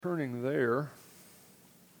Turning there,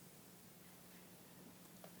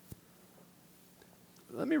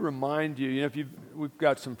 let me remind you, we've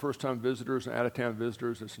got some first-time visitors and out-of-town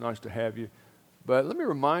visitors. It's nice to have you. But let me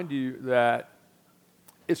remind you that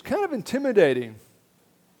it's kind of intimidating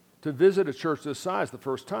to visit a church this size the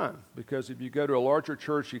first time, because if you go to a larger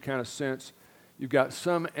church, you kind of sense you've got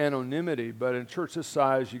some anonymity. But in a church this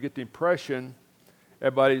size, you get the impression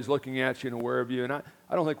everybody's looking at you and aware of you. And I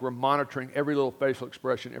don't think we're monitoring every little facial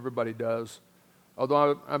expression everybody does,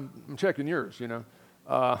 although I'm checking yours,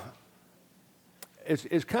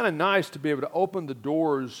 It's kind of nice to be able to open the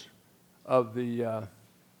doors of the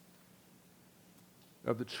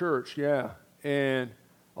church, and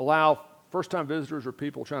allow first-time visitors or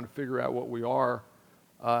people trying to figure out what we are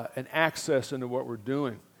and access into what we're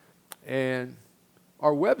doing. And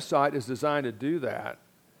our website is designed to do that.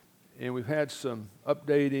 And we've had some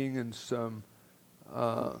updating and some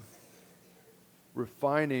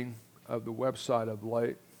refining of the website of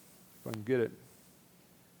late, if I can get it.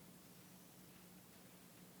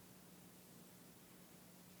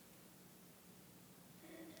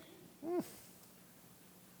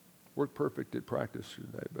 Worked perfect at practice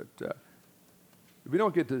today, but if we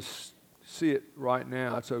don't get to see it right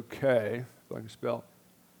now, it's okay. If I can spell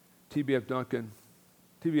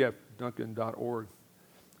tbfduncan.org.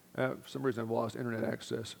 For some reason, I've lost internet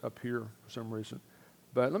access up here for some reason.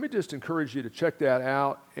 But let me just encourage you to check that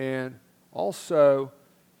out, and also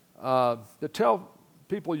to tell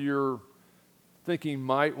people you're thinking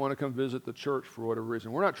might want to come visit the church for whatever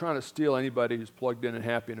reason. We're not trying to steal anybody who's plugged in and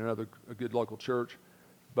happy in a good local church,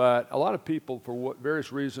 but a lot of people, for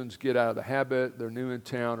various reasons, get out of the habit. They're new in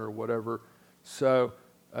town or whatever. So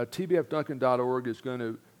tbfduncan.org is going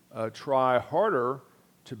to try harder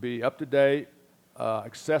to be up to date,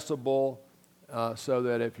 accessible, so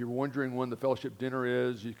that if you're wondering when the fellowship dinner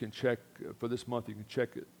is, you can check for this month. You can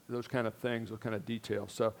check those kind of things, those kind of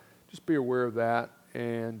details. So just be aware of that,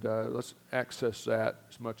 and let's access that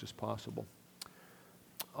as much as possible.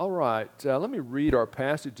 All right, let me read our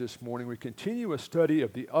passage this morning. We continue a study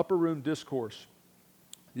of the Upper Room Discourse.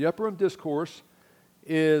 The Upper Room Discourse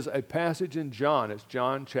is a passage in John. It's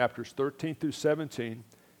John chapters 13 through 17,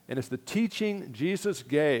 and it's the teaching Jesus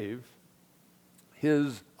gave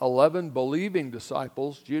his 11 believing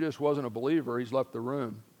disciples. Judas wasn't a believer. He's left the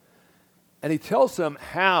room. And he tells them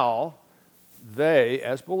how they,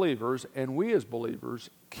 as believers, and we as believers,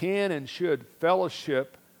 can and should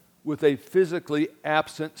fellowship with a physically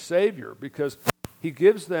absent Savior, because he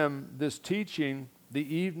gives them this teaching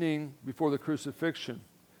the evening before the crucifixion.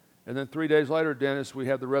 And then 3 days later, Dennis, we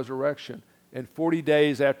have the resurrection. And 40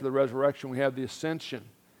 days after the resurrection, we have the ascension.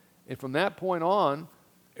 And from that point on,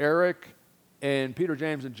 Eric and Peter,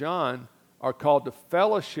 James, and John are called to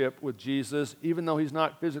fellowship with Jesus, even though he's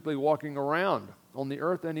not physically walking around on the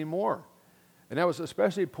earth anymore. And that was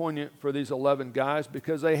especially poignant for these 11 guys,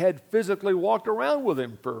 because they had physically walked around with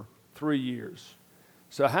him for 3 years.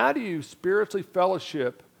 So how do you spiritually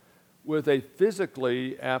fellowship with a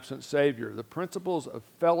physically absent Savior? The principles of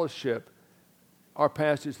fellowship, our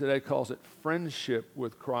passage today calls it friendship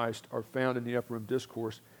with Christ, are found in the Upper Room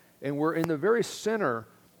Discourse. And we're in the very center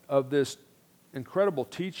of this incredible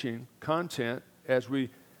teaching content as we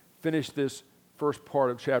finish this first part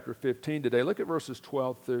of chapter 15 today. Look at verses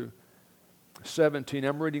 12 through 17.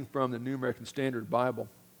 I'm reading from the New American Standard Bible.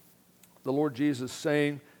 The Lord Jesus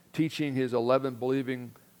saying, teaching his 11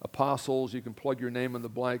 believing apostles. You can plug your name in the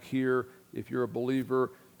blank here if you're a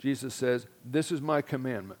believer. Jesus says, "This is my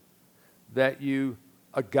commandment, that you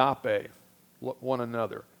agape one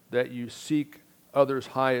another, that you seek others'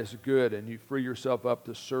 highest good, and you free yourself up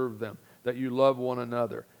to serve them, that you love one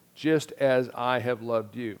another, just as I have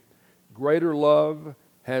loved you. Greater love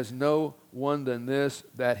has no one than this,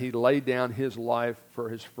 that he laid down his life for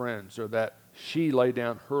his friends," or that she laid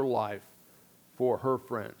down her life for her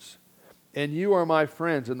friends. "And you are my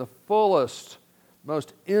friends in the fullest,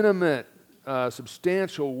 most intimate,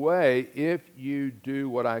 substantial way, if you do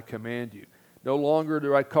what I command you. No longer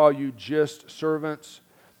do I call you just servants,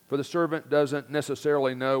 for the servant doesn't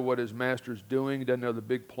necessarily know what his master's doing. He doesn't know the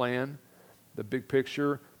big plan, the big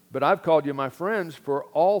picture. But I've called you my friends, for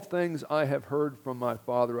all things I have heard from my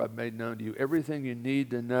Father I've made known to you." Everything you need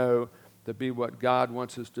to know to be what God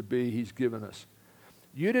wants us to be, he's given us.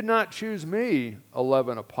 "You did not choose me,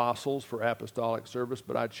 11 apostles, for apostolic service,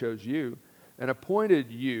 but I chose you and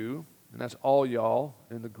appointed you," and that's all y'all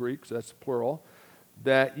in the Greek, so that's plural,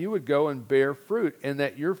 "that you would go and bear fruit, and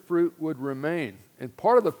that your fruit would remain." And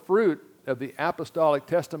part of the fruit of the apostolic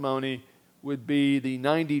testimony would be the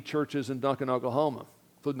 90 churches in Duncan, Oklahoma,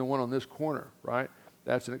 including the one on this corner, right?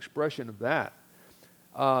 That's an expression of that.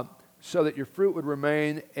 so that your fruit would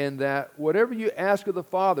remain, and that whatever you ask of the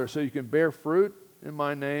Father so you can bear fruit in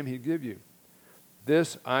my name, he'll give you.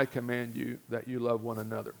 This I command you, that you love one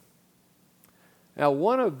another. Now,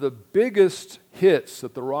 one of the biggest hits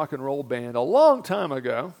that the rock and roll band a long time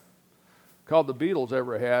ago, called the Beatles,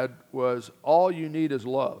 ever had was All You Need Is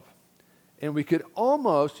Love. And we could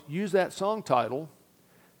almost use that song title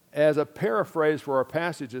as a paraphrase for our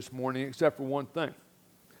passage this morning, except for one thing.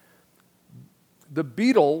 The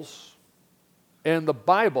Beatles and the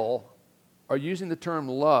Bible are using the term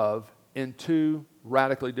love in two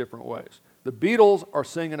radically different ways. The Beatles are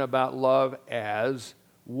singing about love as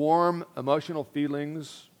warm emotional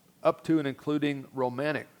feelings up to and including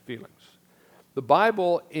romantic feelings. The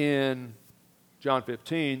Bible in John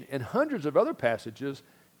 15 and hundreds of other passages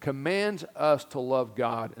commands us to love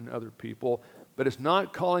God and other people, but it's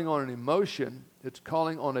not calling on an emotion, it's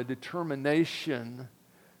calling on a determination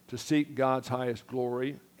to seek God's highest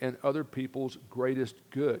glory and other people's greatest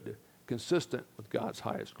good, consistent with God's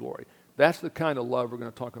highest glory. That's the kind of love we're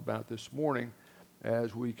going to talk about this morning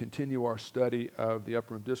as we continue our study of the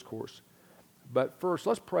Upper Room Discourse. But first,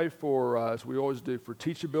 let's pray for, as we always do, for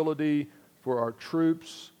teachability, for our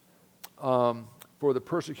troops, for the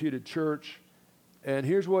persecuted church. And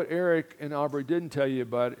here's what Eric and Aubrey didn't tell you,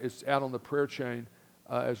 but it's out on the prayer chain.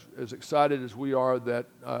 As excited as we are that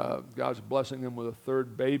God's blessing them with a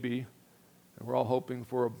third baby, and we're all hoping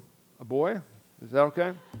for a boy. Is that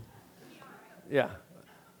okay? Yeah.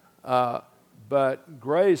 But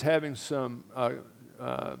Gray's having some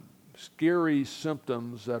scary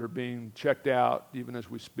symptoms that are being checked out even as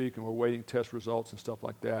we speak, and we're waiting test results and stuff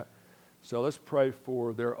like that. So let's pray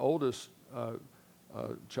for their oldest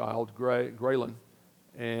child, Graylin,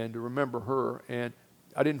 and to remember her. And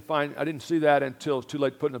I didn't see that until it's too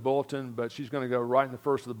late to put in the bulletin, but she's going to go right in the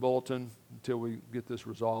first of the bulletin until we get this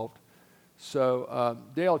resolved. So,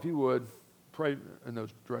 Dale, if you would, pray in those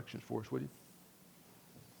directions for us, would you?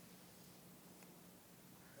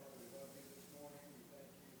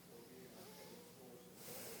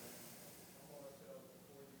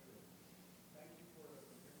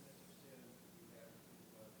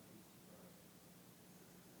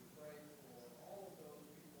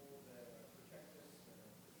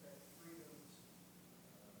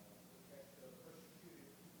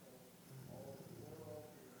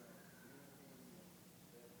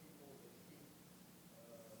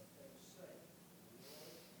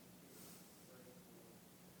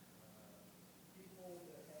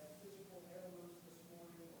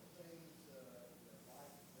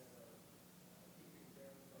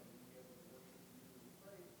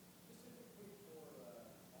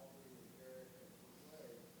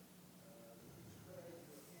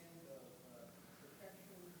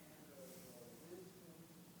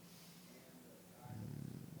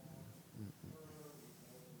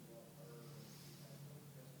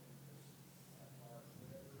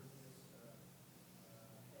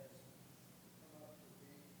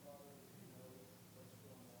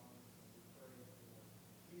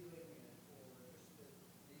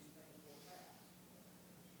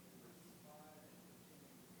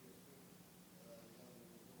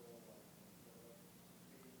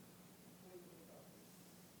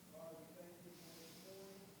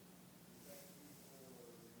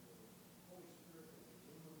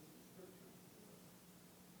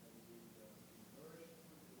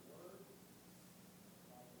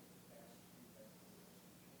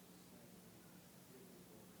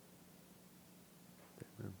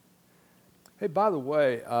 Hey, by the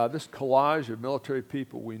way, this collage of military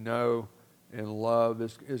people we know and love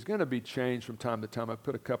is going to be changed from time to time. I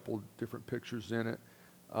put a couple different pictures in it.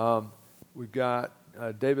 We've got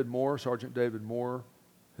David Moore, Sergeant David Moore,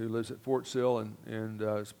 who lives at Fort Sill and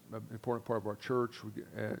is an important part of our church,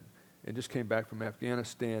 and just came back from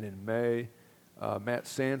Afghanistan in May. Matt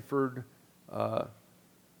Sanford,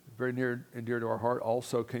 very near and dear to our heart,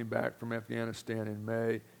 also came back from Afghanistan in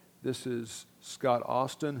May. This is Scott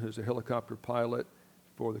Austin, who's a helicopter pilot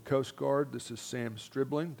for the Coast Guard. This is Sam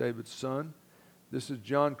Stribling, David's son. This is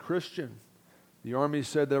John Christian. The Army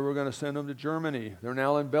said they were going to send him to Germany. They're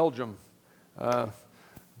now in Belgium.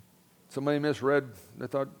 Somebody misread. They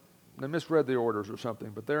thought they misread the orders or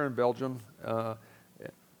something, but they're in Belgium. Tell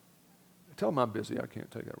them I'm busy. I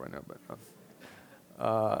can't take that right now.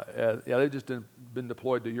 But they've just been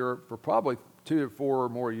deployed to Europe for probably 2 to 4 or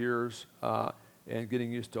more years. And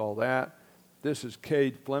getting used to all that. This is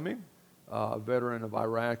Cade Fleming, a veteran of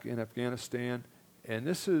Iraq and Afghanistan. And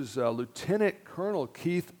this is Lieutenant Colonel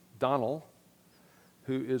Keith Donnell,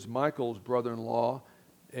 who is Michael's brother-in-law.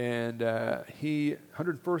 And he,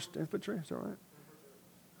 101st Infantry, is that right?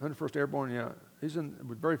 101st Airborne, yeah. he's in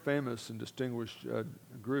a very famous and distinguished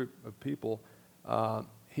group of people.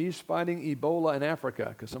 He's fighting Ebola in Africa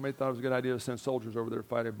because somebody thought it was a good idea to send soldiers over there to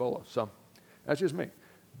fight Ebola. So that's just me.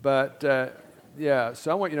 But,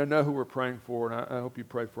 so I want you to know who we're praying for, and I hope you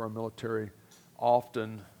pray for our military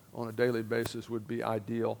often on a daily basis would be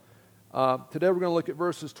ideal. Today we're going to look at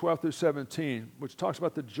verses 12 through 17, which talks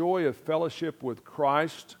about the joy of fellowship with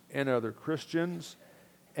Christ and other Christians,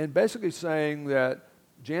 and basically saying that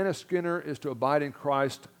Janice Skinner is to abide in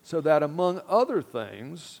Christ so that, among other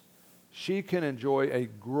things, she can enjoy a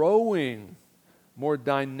growing, more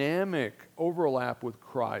dynamic overlap with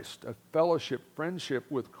Christ, a fellowship,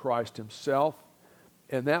 friendship with Christ himself,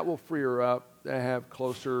 and that will free her up to have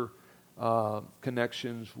closer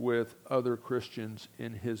connections with other Christians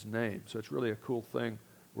in his name. So it's really a cool thing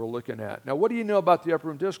we're looking at. Now, what do you know about the Upper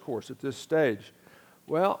Room Discourse at this stage?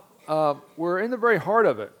 Well, we're in the very heart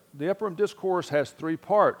of it. The Upper Room Discourse has 3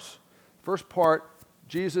 parts. First part,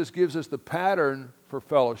 Jesus gives us the pattern for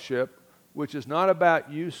fellowship, which is not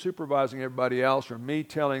about you supervising everybody else or me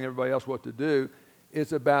telling everybody else what to do.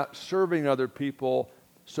 It's about serving other people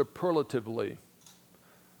superlatively,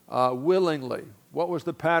 willingly. What was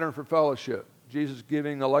the pattern for fellowship? Jesus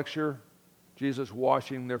giving a lecture, Jesus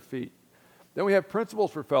washing their feet. Then we have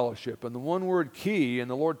principles for fellowship, and the one-word key,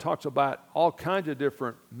 and the Lord talks about all kinds of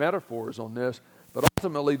different metaphors on this, but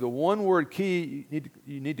ultimately the one-word key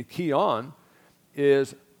you need to key on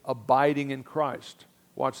is abiding in Christ.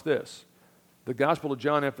 Watch this. The Gospel of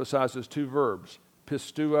John emphasizes 2 verbs,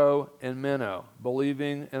 pistuo and meno,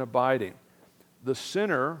 believing and abiding. The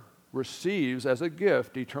sinner receives as a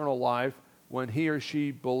gift eternal life when he or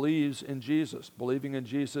she believes in Jesus. Believing in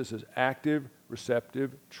Jesus is active,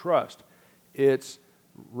 receptive trust. It's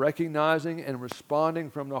recognizing and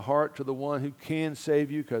responding from the heart to the one who can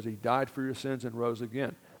save you because he died for your sins and rose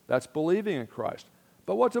again. That's believing in Christ.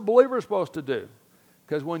 But what's a believer supposed to do?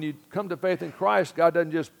 Because when you come to faith in Christ, God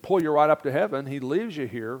doesn't just pull you right up to heaven. He leaves you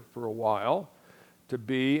here for a while to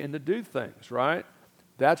be and to do things, right?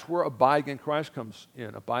 That's where abiding in Christ comes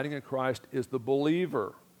in. Abiding in Christ is the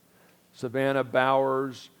believer. Savannah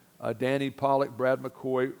Bowers, Danny Pollock, Brad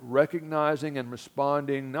McCoy, recognizing and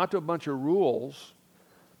responding not to a bunch of rules,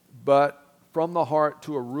 but from the heart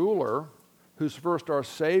to a ruler who's first our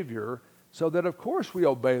Savior, so that, of course, we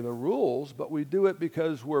obey the rules, but we do it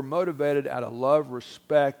because we're motivated out of love,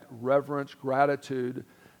 respect, reverence, gratitude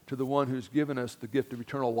to the one who's given us the gift of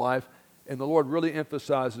eternal life. And the Lord really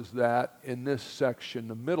emphasizes that in this section,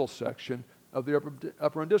 the middle section of the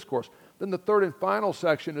Upper Room Discourse. Then the third and final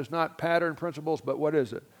section is not pattern principles, but what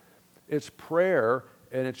is it? It's prayer.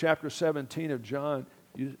 And in chapter 17 of John,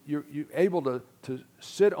 you're able to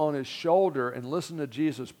sit on his shoulder and listen to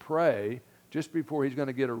Jesus pray just before he's going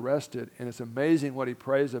to get arrested, and it's amazing what he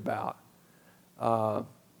prays about. And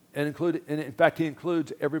in fact, he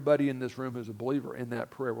includes everybody in this room who's a believer in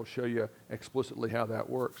that prayer. We'll show you explicitly how that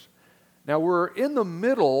works. Now, we're in the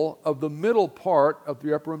middle of the middle part of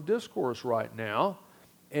the Upper Room Discourse right now,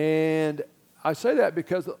 and I say that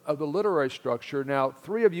because of the literary structure. Now,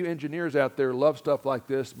 3 of you engineers out there love stuff like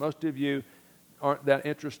this. Most of you aren't that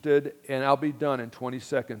interested, and I'll be done in 20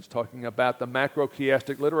 seconds talking about the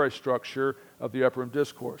macrochiastic literary structure of the Upper Room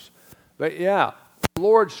Discourse. But yeah, the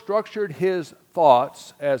Lord structured his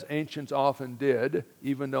thoughts, as ancients often did,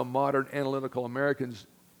 even though modern analytical Americans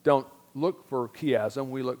don't look for chiasm.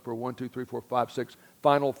 We look for 1, 2, 3, 4, 5, 6,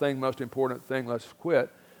 final thing, most important thing, let's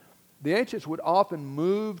quit. The ancients would often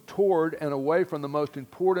move toward and away from the most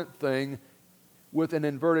important thing with an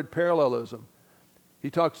inverted parallelism. He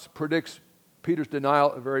predicts Peter's denial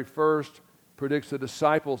at the very first, predicts the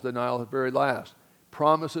disciples' denial at the very last.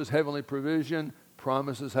 Promises heavenly provision,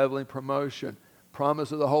 promises heavenly promotion.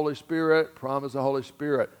 Promise of the Holy Spirit, promise of the Holy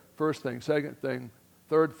Spirit. First thing, second thing,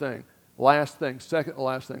 third thing, last thing, second to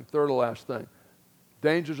last thing, third to last thing.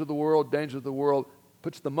 Dangers of the world,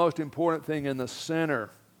 puts the most important thing in the center.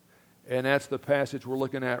 And that's the passage we're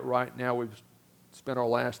looking at right now. We've spent our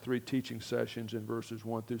last 3 teaching sessions in verses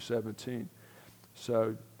 1 through 17.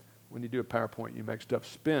 So when you do a PowerPoint, you make stuff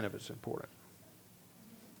spin if it's important.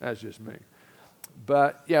 That's just me.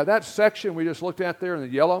 But yeah, that section we just looked at there in the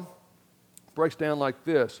yellow breaks down like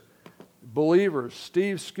this. Believers,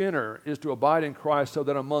 Steve Skinner is to abide in Christ so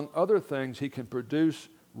that among other things he can produce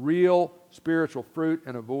real spiritual fruit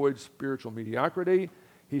and avoid spiritual mediocrity.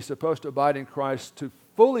 He's supposed to abide in Christ to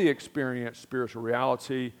fully experience spiritual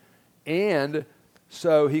reality, and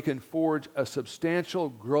so he can forge a substantial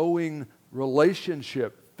growing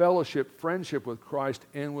relationship, fellowship, friendship with Christ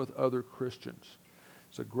and with other Christians.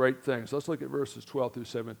 It's a great thing. So let's look at verses 12 through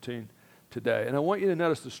 17 today. And I want you to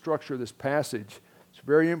notice the structure of this passage. It's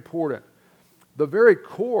very important. the very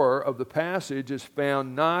core of the passage is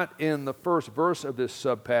found not in the first verse of this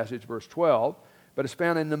sub-passage, verse 12, but it's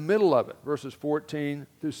found in the middle of it, verses 14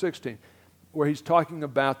 through 16, where he's talking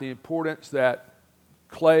about the importance that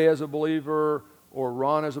Clay as a believer or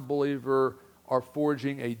Ron as a believer are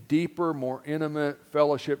forging a deeper, more intimate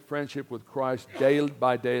fellowship, friendship with Christ day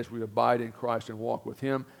by day as we abide in Christ and walk with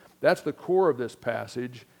Him. That's the core of this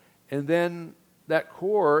passage. And then that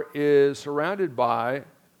core is surrounded by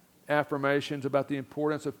affirmations about the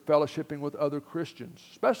importance of fellowshipping with other Christians,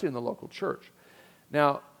 especially in the local church.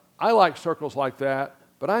 Now, I like circles like that,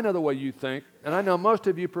 but I know the way you think, and I know most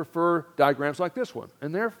of you prefer diagrams like this one.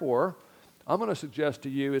 And therefore, I'm going to suggest to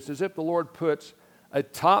you, it's as if the Lord puts a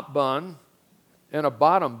top bun and a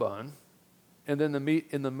bottom bun, and then the meat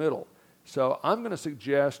in the middle. So I'm going to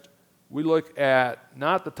suggest we look at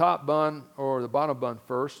not the top bun or the bottom bun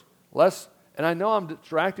first. And I know I'm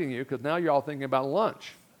distracting you because now you're all thinking about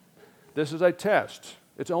lunch. This is a test.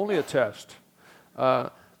 It's only a test.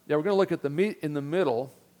 We're going to look at the meat in the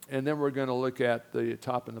middle, and then we're going to look at the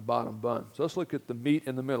top and the bottom bun. So let's look at the meat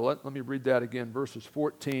in the middle. Let me read that again, verses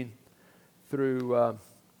 14 through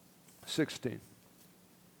 16.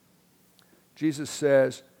 Jesus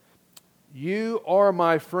says, "You are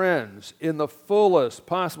my friends in the fullest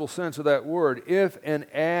possible sense of that word, if and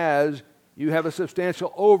as you have a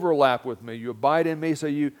substantial overlap with me. You abide in me, so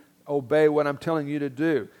you obey what I'm telling you to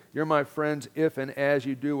do. You're my friends if and as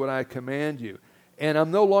you do what I command you. And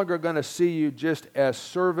I'm no longer going to see you just as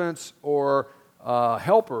servants or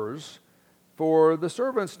helpers, for the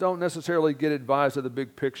servants don't necessarily get advised of the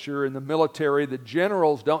big picture. In the military, the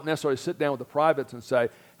generals don't necessarily sit down with the privates and say,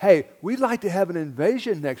 hey, we'd like to have an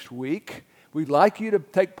invasion next week. We'd like you to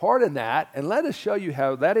take part in that, and let us show you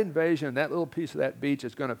how that invasion, that little piece of that beach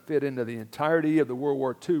is going to fit into the entirety of the World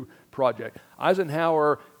War II project.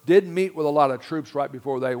 Eisenhower didn't meet with a lot of troops right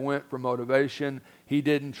before they went for motivation. He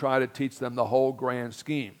didn't try to teach them the whole grand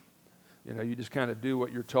scheme. You know, you just kind of do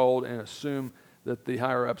what you're told and assume that the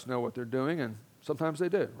higher-ups know what they're doing, and sometimes they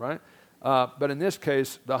do, right? But in this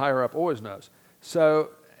case, the higher-up always knows. So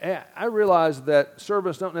I realize that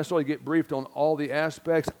servants don't necessarily get briefed on all the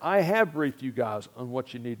aspects. I have briefed you guys on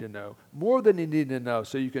what you need to know, more than you need to know,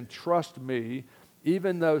 so you can trust me,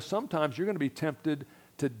 even though sometimes you're going to be tempted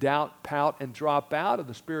to doubt, pout, and drop out of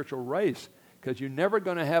the spiritual race, because you're never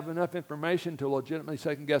going to have enough information to legitimately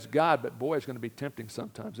second-guess God, but boy, it's going to be tempting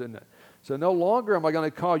sometimes, isn't it? So no longer am I going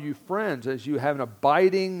to call you friends as you have an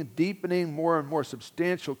abiding, deepening, more and more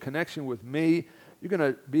substantial connection with me. You're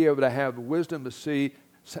going to be able to have wisdom to see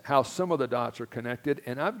how some of the dots are connected,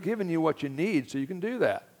 and I've given you what you need so you can do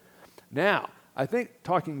that. Now, I think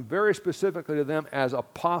talking very specifically to them as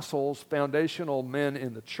apostles, foundational men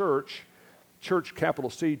in the church,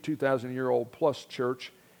 capital C, 2,000-year-old plus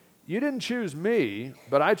church, you didn't choose me,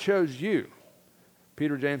 but I chose you.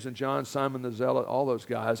 Peter, James, and John, Simon the Zealot, all those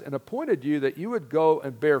guys, and appointed you that you would go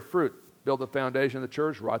and bear fruit, build the foundation of the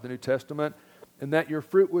church, write the New Testament, and that your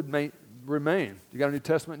fruit would remain. You got a New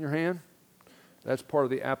Testament in your hand? That's part of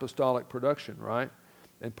the apostolic production, right?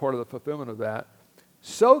 And part of the fulfillment of that.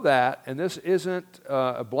 So that, and this isn't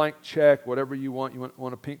a blank check, whatever you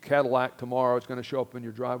want a pink Cadillac tomorrow, it's going to show up in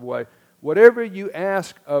your driveway. Whatever you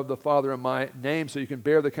ask of the Father in my name so you can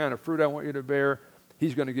bear the kind of fruit I want you to bear,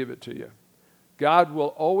 He's going to give it to you. God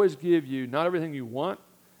will always give you not everything you want.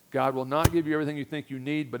 God will not give you everything you think you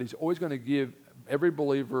need, but He's always going to give every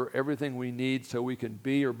believer everything we need so we can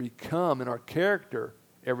be or become in our character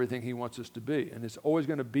everything He wants us to be. And it's always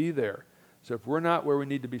going to be there. So if we're not where we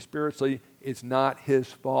need to be spiritually, it's not His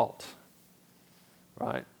fault.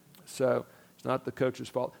 Right? So it's not the coach's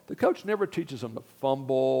fault. The coach never teaches them to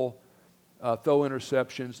fumble, throw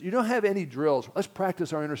interceptions. You don't have any drills. Let's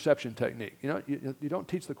practice our interception technique. You know, you don't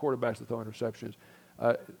teach the quarterbacks to throw interceptions.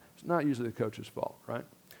 It's not usually the coach's fault, right?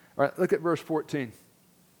 All right, look at verse 14.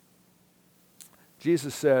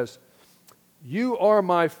 Jesus says, "You are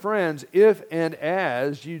my friends if and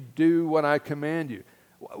as you do what I command you."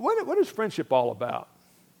 What is friendship all about?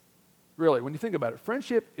 Really, when you think about it,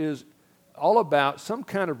 friendship is all about some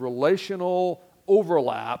kind of relational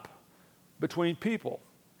overlap between people.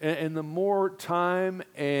 And the more time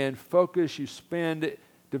and focus you spend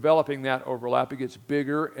developing that overlap, it gets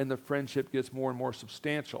bigger and the friendship gets more and more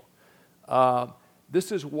substantial.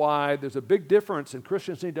 This is why there's a big difference, and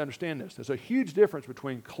Christians need to understand this. There's a huge difference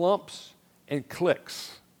between clumps and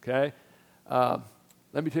cliques, okay?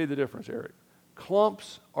 Let me tell you the difference, Eric.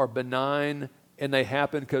 Clumps are benign, and they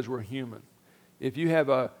happen because we're human. If you have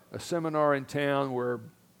a seminar in town where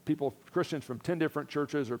Christians from 10 different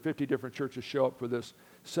churches or 50 different churches show up for this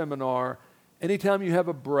seminar, anytime you have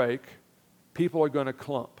a break, people are going to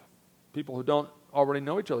clump. People who don't already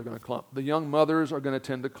know each other are going to clump. The young mothers are going to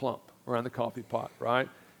tend to clump around the coffee pot, right?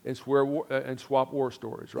 And swap war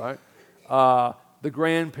stories, right? The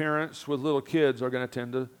grandparents with little kids are going to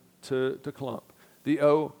tend to clump. The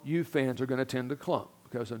OU fans are going to tend to clump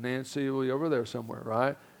because of Nancy will be over there somewhere,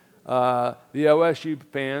 right? The OSU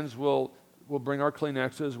fans will bring our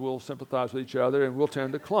Kleenexes, we'll sympathize with each other, and we'll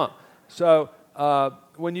tend to clump. So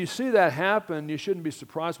when you see that happen, you shouldn't be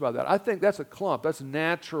surprised by that. I think that's a clump. That's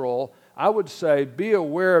natural. I would say be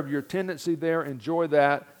aware of your tendency there, enjoy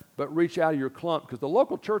that, but reach out of your clump, because the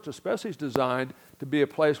local church especially is designed to be a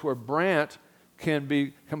place where Brant can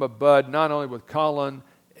become a bud, not only with Colin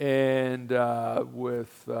and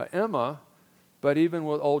with Emma, but even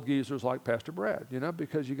with old geezers like Pastor Brad,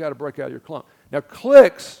 because you got to break out of your clump. Now,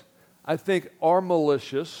 cliques, I think, are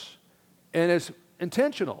malicious, and it's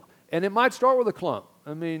intentional. And it might start with a clump.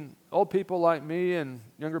 I mean, old people like me and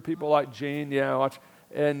younger people like Gene,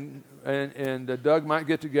 and Doug might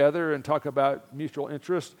get together and talk about mutual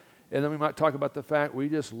interest, and then we might talk about the fact we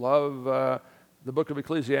just love the book of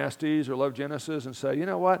Ecclesiastes or love Genesis, and say, you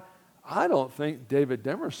know what? I don't think David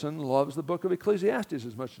Demerson loves the book of Ecclesiastes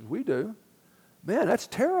as much as we do. Man, that's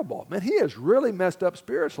terrible. Man, he has really messed up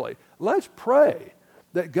spiritually. Let's pray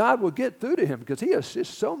that God will get through to him, because he is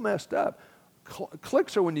just so messed up.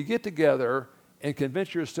 Cliques are when you get together and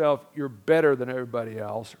convince yourself you're better than everybody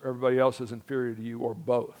else, or everybody else is inferior to you, or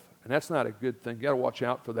both. And that's not a good thing. You got to watch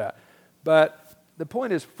out for that. But the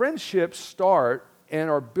point is, friendships start and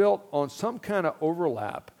are built on some kind of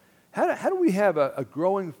overlap. How do we have a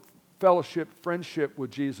growing fellowship, friendship with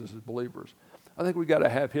Jesus as believers? I think we got to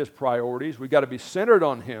have his priorities. We got to be centered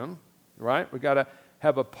on him, right? We got to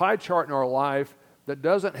have a pie chart in our life that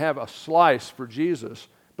doesn't have a slice for Jesus,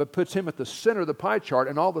 but puts him at the center of the pie chart,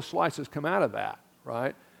 and all the slices come out of that,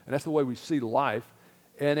 right? And that's the way we see life.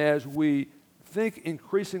 And as we think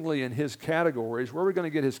increasingly in his categories, where are we going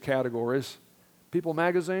to get his categories? People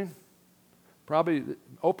Magazine? Probably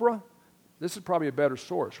Oprah? This is probably a better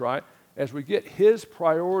source, right? As we get his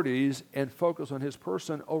priorities and focus on his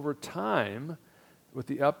person over time, with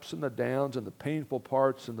the ups and the downs and the painful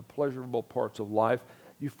parts and the pleasurable parts of life,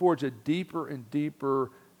 you forge a deeper and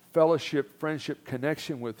deeper fellowship, friendship,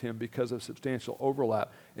 connection with him because of substantial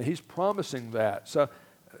overlap. And he's promising that. So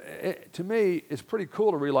to me, it's pretty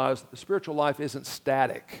cool to realize the spiritual life isn't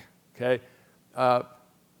static, okay?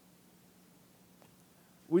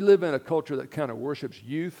 We live in a culture that kind of worships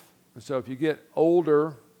youth. And so if you get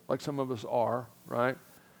older, like some of us are, right,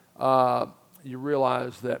 you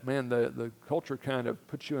realize that, man, the culture kind of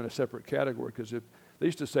puts you in a separate category. Because if they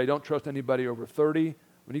used to say, don't trust anybody over 30,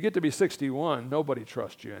 when you get to be 61, nobody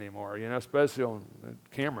trusts you anymore, especially on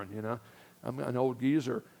Cameron, I'm an old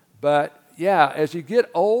geezer. But, yeah, as you get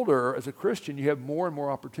older as a Christian, you have more and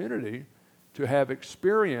more opportunity to have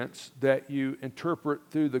experience that you interpret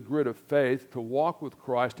through the grid of faith, to walk with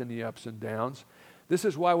Christ in the ups and downs. This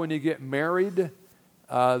is why when you get married,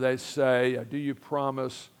 they say, do you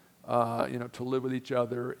promise to live with each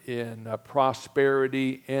other in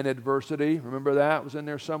prosperity and adversity? Remember that? It was in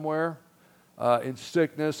there somewhere. In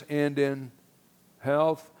sickness and in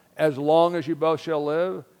health, as long as you both shall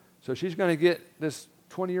live. So she's going to get, this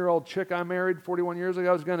 20-year-old chick I married 41 years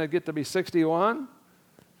ago is going to get to be 61. I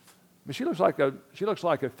mean, she looks like a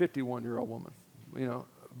 51-year-old woman,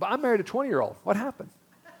 But I married a 20-year-old. What happened?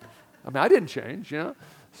 I mean, I didn't change,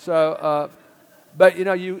 So, but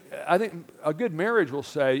I think a good marriage will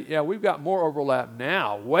say, yeah, we've got more overlap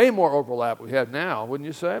now, way more overlap we have now, wouldn't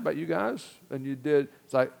you say, about you guys than you did?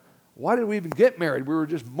 It's like, why did we even get married? We were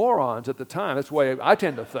just morons at the time. That's the way I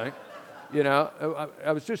tend to think.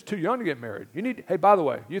 I was just too young to get married. Hey, by the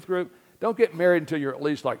way, youth group, don't get married until you're at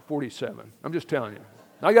least like 47. I'm just telling you.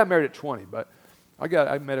 I got married at 20, but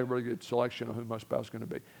I made a really good selection of who my spouse is going to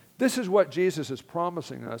be. This is what Jesus is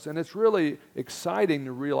promising us, and it's really exciting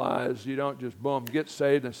to realize you don't just, boom, get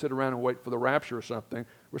saved and sit around and wait for the rapture or something.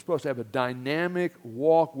 We're supposed to have a dynamic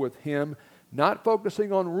walk with him, not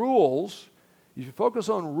focusing on rules. If you focus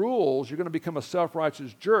on rules, you're going to become a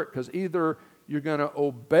self-righteous jerk, because either you're going to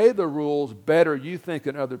obey the rules better, you think,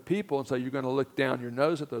 than other people, and so you're going to look down your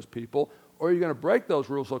nose at those people, or you're going to break those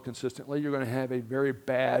rules so consistently, you're going to have a very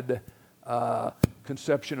bad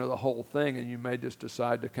conception of the whole thing, and you may just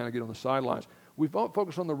decide to kind of get on the sidelines. We don't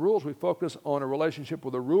focus on the rules. We focus on a relationship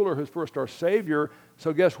with a ruler who's first our Savior.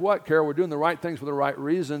 So guess what, Carol? We're doing the right things for the right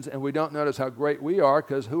reasons, and we don't notice how great we are,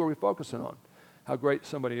 because who are we focusing on? How great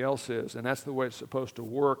somebody else is. And that's the way it's supposed to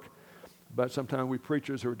work. But sometimes we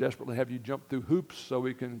preachers who are desperately have you jump through hoops so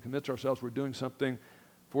we can convince ourselves we're doing something,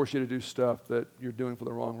 force you to do stuff that you're doing for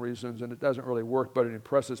the wrong reasons, and it doesn't really work, but it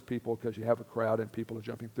impresses people because you have a crowd and people are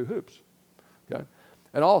jumping through hoops. Okay?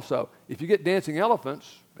 And also, if you get dancing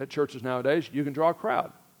elephants at churches nowadays, you can draw a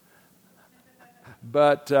crowd.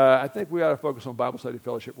 But I think we ought to focus on Bible study,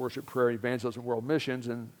 fellowship, worship, prayer, evangelism, world missions,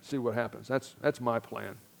 and see what happens. That's my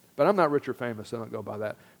plan. But I'm not rich or famous, so don't go by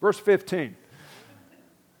that. Verse 15.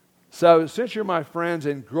 So since you're my friends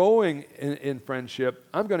and growing in friendship,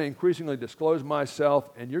 I'm going to increasingly disclose myself,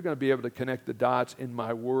 and you're going to be able to connect the dots in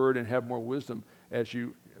my word and have more wisdom as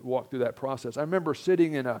you walk through that process. I remember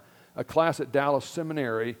sitting in a class at Dallas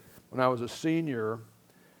Seminary when I was a senior.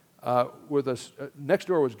 With us next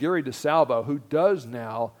door was Gary DeSalvo, who does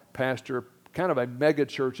now pastor kind of a mega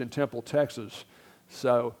church in Temple, Texas.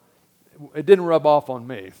 So it didn't rub off on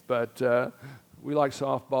me, but we like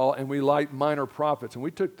softball and we like minor prophets. And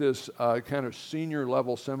we took this kind of senior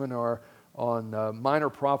level seminar on minor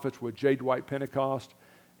prophets with J. Dwight Pentecost.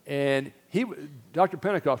 And Dr.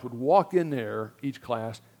 Pentecost would walk in there each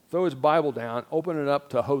class, throw his Bible down, open it up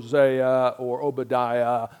to Hosea or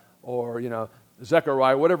Obadiah or,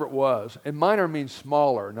 Zechariah, whatever it was. And minor means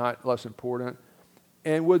smaller, not less important.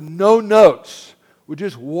 And with no notes, would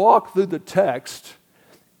just walk through the text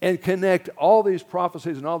and connect all these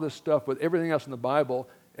prophecies and all this stuff with everything else in the Bible.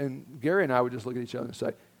 And Gary and I would just look at each other and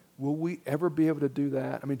say, will we ever be able to do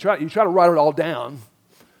that? I mean, you try to write it all down.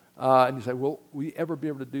 And you say, will we ever be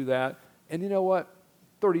able to do that? And you know what?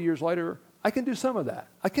 30 years later, I can do some of that.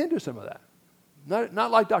 I can do some of that. Not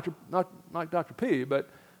like Dr. P, but...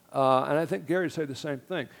 and I think Gary would say the same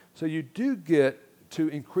thing. So you do get to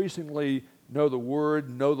increasingly know the Word,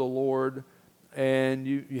 know the Lord, and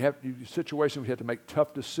you have situations where you have to make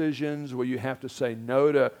tough decisions, where you have to say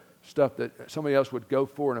no to stuff that somebody else would go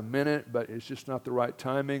for in a minute, but it's just not the right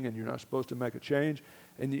timing, and you're not supposed to make a change.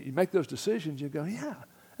 And you make those decisions, you go, yeah,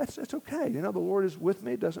 that's okay. The Lord is with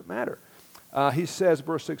me. It doesn't matter. He says,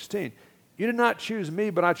 verse 16, you did not choose me,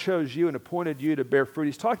 but I chose you and appointed you to bear fruit.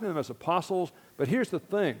 He's talking to them as apostles, but here's the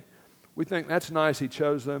thing. We think that's nice, he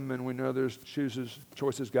chose them, and we know there's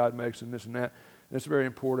choices God makes and this and that. And it's very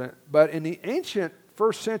important. But in the ancient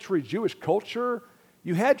first century Jewish culture,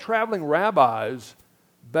 you had traveling rabbis,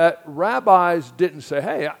 but rabbis didn't say,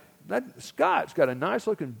 hey, that Scott's got a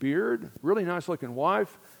nice-looking beard, really nice-looking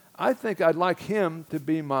wife. I think I'd like him to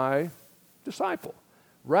be my disciple.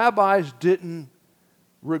 Rabbis didn't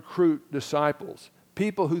recruit disciples.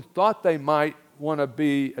 People who thought they might want to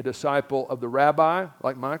be a disciple of the rabbi,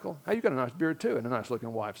 like Michael. Hey, you got a nice beard too and a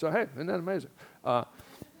nice-looking wife. So, hey, isn't that amazing? Remember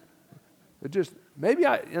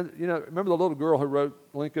the little girl who wrote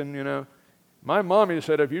Lincoln, my mommy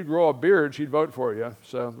said if you grow a beard, she'd vote for you.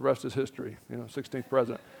 So the rest is history, 16th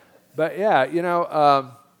president. But, yeah,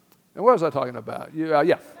 and what was I talking about?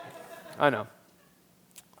 I know.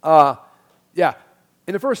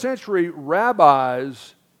 In the first century,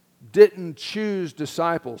 rabbis didn't choose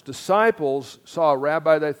disciples. Disciples saw a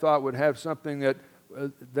rabbi they thought would have something that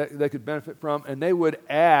they could benefit from, and they would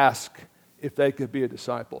ask if they could be a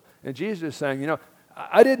disciple. And Jesus is saying,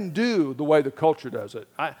 I didn't do the way the culture does it.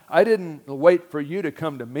 I didn't wait for you to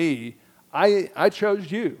come to me. I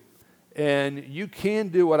chose you, and you can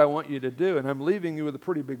do what I want you to do, and I'm leaving you with a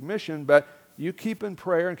pretty big mission, but you keep in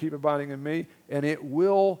prayer and keep abiding in me, and it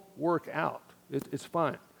will work out. It's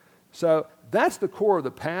fine. So that's the core of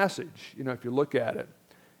the passage, if you look at it.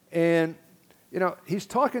 And, he's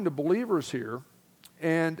talking to believers here,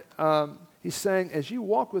 and he's saying, as you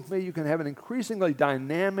walk with me, you can have an increasingly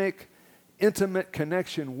dynamic, intimate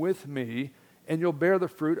connection with me, and you'll bear the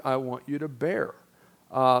fruit I want you to bear.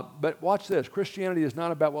 But watch this. Christianity is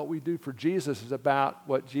not about what we do for Jesus. It's about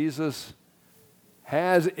what Jesus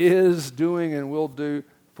is doing, and will do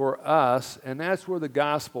for us, and that's where the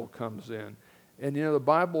gospel comes in. And, the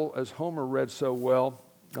Bible, as Homer read so well,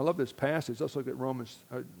 I love this passage. Let's look at Romans,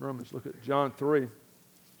 look at John 3.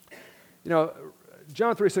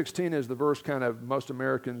 John 3:16 is the verse kind of most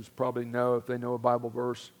Americans probably know if they know a Bible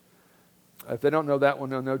verse. If they don't know that one,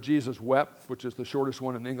 they'll know Jesus wept, which is the shortest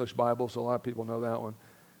one in the English Bible, so a lot of people know that one.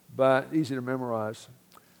 But easy to memorize.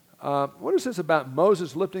 What is this about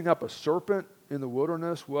Moses lifting up a serpent in the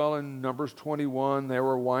wilderness? Well, in Numbers 21, they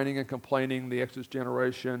were whining and complaining, the Exodus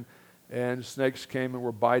generation, and snakes came and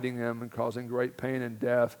were biting them and causing great pain and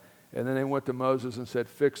death. And then they went to Moses and said,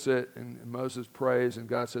 fix it. And Moses prays, and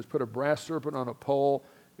God says, put a brass serpent on a pole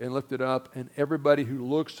and lift it up, and everybody who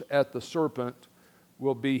looks at the serpent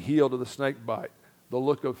will be healed of the snake bite. The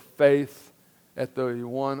look of faith at the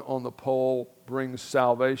one on the pole brings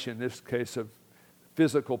salvation, in this case of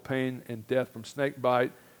physical pain and death from snake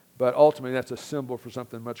bite, but ultimately that's a symbol for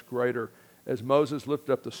something much greater. As Moses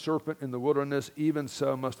lifted up the serpent in the wilderness, even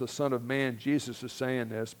so must the Son of Man, Jesus is saying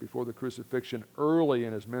this before the crucifixion, early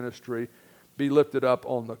in his ministry, be lifted up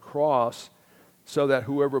on the cross. so that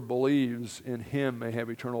whoever believes in him may have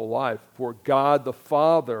eternal life. For God the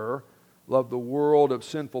Father loved the world of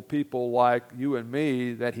sinful people like you and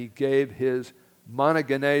me, that he gave his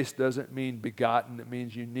monogenes, doesn't mean begotten, it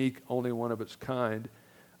means unique, only one of its kind,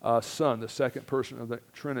 Son, the second person of the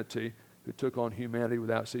Trinity, who took on humanity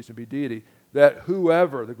without ceasing to be deity. That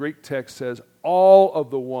whoever, the Greek text says, all of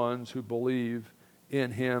the ones who believe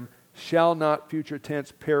in him shall not, future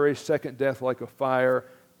tense, perish, second death like a fire,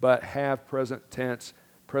 but have present tense,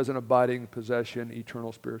 present abiding possession,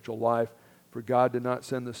 eternal spiritual life. For God did not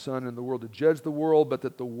send the Son in the world to judge the world, but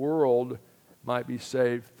that the world might be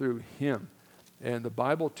saved through him. And the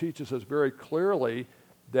Bible teaches us very clearly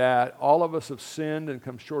that all of us have sinned and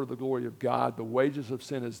come short of the glory of God. The wages of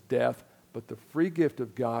sin is death, but the free gift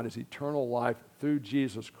of God is eternal life through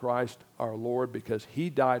Jesus Christ our Lord, because he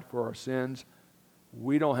died for our sins.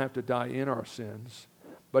 We don't have to die in our sins,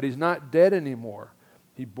 but he's not dead anymore.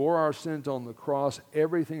 He bore our sins on the cross.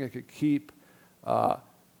 Everything that could keep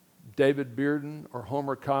David Bearden or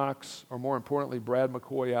Homer Cox, or more importantly, Brad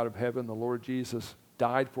McCoy out of heaven, the Lord Jesus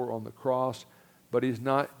died for on the cross, but he's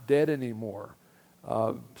not dead anymore.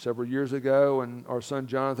 Several years ago, when our son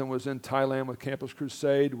Jonathan was in Thailand with Campus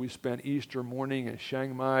Crusade, we spent Easter morning in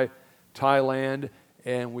Chiang Mai, Thailand,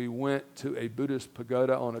 and we went to a Buddhist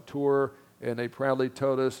pagoda on a tour, and they proudly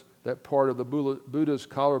told us that part of the Buddha's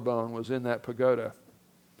collarbone was in that pagoda.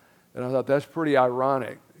 And I thought, that's pretty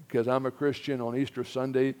ironic, because I'm a Christian on Easter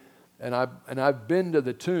Sunday, and I've been to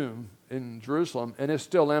the tomb in Jerusalem, and it's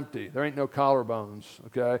still empty. There ain't no collarbones,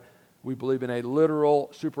 okay? We believe in a literal,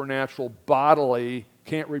 supernatural, bodily,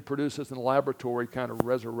 can't reproduce this in a laboratory kind of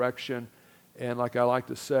resurrection. And like I like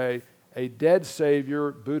to say, a dead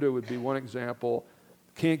Savior, Buddha would be one example,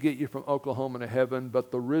 can't get you from Oklahoma to heaven, but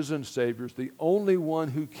the risen Savior is the only one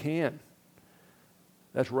who can.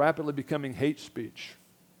 That's rapidly becoming hate speech.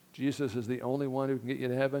 Jesus is the only one who can get you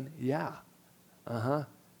to heaven? Yeah. Do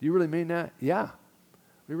you really mean that? Yeah.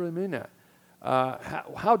 We really mean that.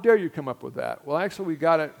 How dare you come up with that? Well, actually, we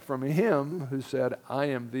got it from him who said, I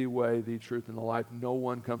am the way, the truth, and the life. No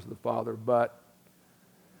one comes to the Father but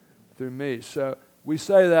through me. So we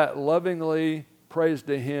say that lovingly, praise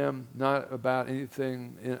to him, not about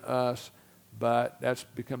anything in us, but that's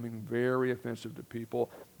becoming very offensive to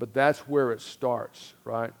people. But that's where it starts,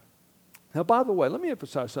 right? Now, by the way, let me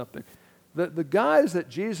emphasize something. The guys that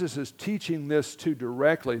Jesus is teaching this to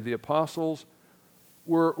directly, the apostles,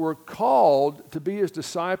 were called to be his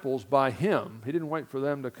disciples by him. He didn't wait for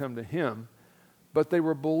them to come to him, but they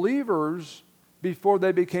were believers before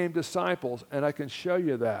they became disciples, and I can show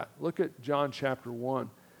you that. Look at John chapter 1.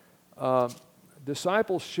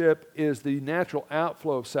 Discipleship is the natural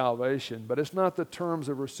outflow of salvation, but it's not the terms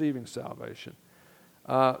of receiving salvation.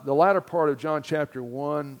 The latter part of John chapter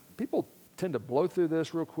 1, people tend to blow through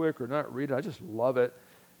this real quick or not read it. I just love it.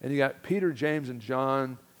 And you got Peter, James, and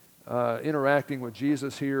John interacting with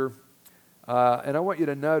Jesus here. And I want you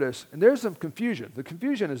to notice, and there's some confusion. The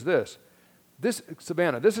confusion is this.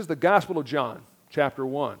 Savannah, this is the Gospel of John, chapter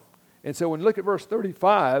 1. And so when you look at verse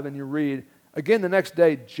 35 and you read, again the next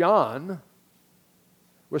day, John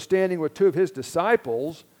was standing with two of his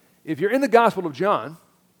disciples. If you're in the Gospel of John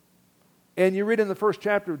and you read in the first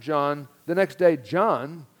chapter of John, the next day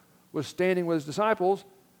John was standing with his disciples,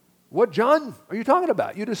 what John are you talking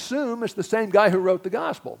about? You'd assume it's the same guy who wrote the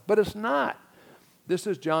gospel, but it's not. This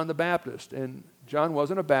is John the Baptist, and John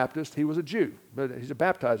wasn't a Baptist, he was a Jew, but he's a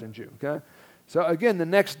baptizing Jew, okay? So again, the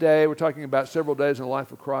next day, we're talking about several days in the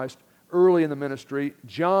life of Christ, early in the ministry,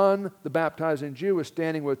 John the baptizing Jew was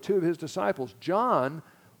standing with two of his disciples. John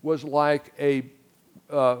was like an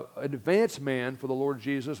advanced man for the Lord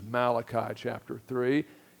Jesus, Malachi chapter 3.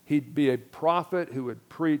 He'd be a prophet who would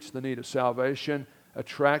preach the need of salvation,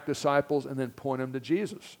 attract disciples, and then point them to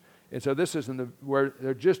Jesus. And so this is where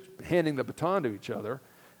they're just handing the baton to each other.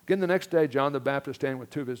 Again, the next day, John the Baptist standing with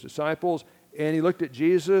two of his disciples, and he looked at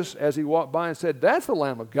Jesus as he walked by and said, that's the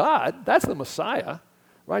Lamb of God. That's the Messiah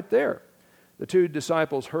right there. The two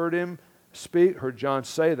disciples heard him speak, heard John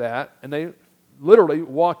say that, and they literally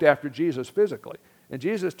walked after Jesus physically. And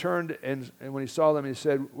Jesus turned, and when he saw them, he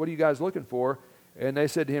said, what are you guys looking for? And they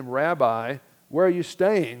said to him, Rabbi, where are you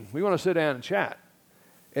staying? We want to sit down and chat.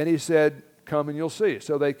 And he said, come and you'll see.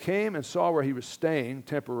 So they came and saw where he was staying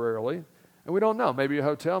temporarily. And we don't know, maybe a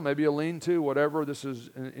hotel, maybe a lean-to, whatever. This is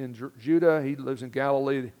in Judah. He lives in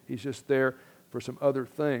Galilee. He's just there for some other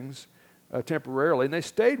things temporarily. And they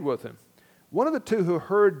stayed with him. One of the two who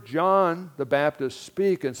heard John the Baptist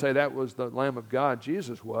speak and say that was the Lamb of God,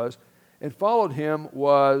 Jesus was, and followed him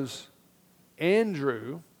was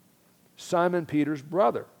Andrew, Simon Peter's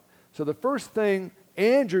brother. So the first thing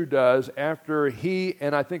Andrew does after he,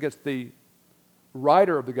 and I think it's the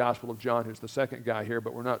writer of the Gospel of John, who's the second guy here,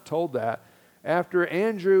 but we're not told that. After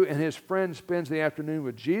Andrew and his friend spends the afternoon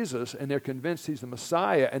with Jesus and they're convinced he's the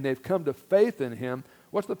Messiah and they've come to faith in him,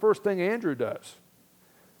 what's the first thing Andrew does?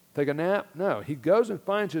 Take a nap? No. He goes and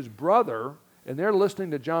finds his brother, and they're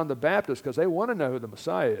listening to John the Baptist because they want to know who the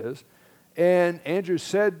Messiah is. And Andrew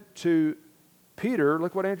said to Peter,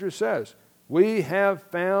 look what Andrew says, "We have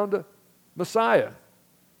found Messiah."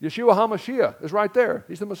 Yeshua HaMashiach is right there.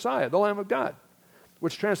 He's the Messiah, the Lamb of God,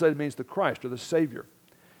 which translated means the Christ or the Savior.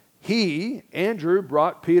 He, Andrew,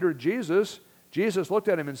 brought Peter Jesus. Jesus looked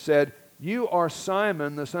at him and said, "You are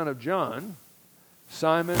Simon, the son of John."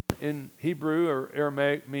 Simon in Hebrew or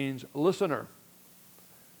Aramaic means listener.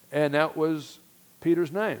 And that was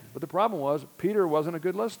Peter's name. But the problem was, Peter wasn't a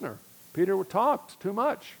good listener. Peter talked too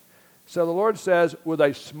much. So the Lord says, with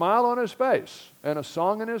a smile on his face and a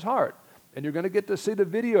song in his heart, and you're going to get to see the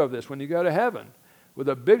video of this when you go to heaven, with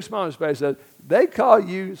a big smile on his face, says, they call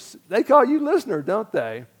you listener, don't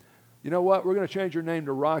they? You know what? We're going to change your name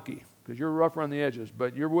to Rocky because you're rough around the edges,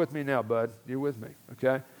 but you're with me now, bud. You're with me,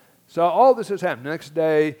 okay? So all this has happened. Next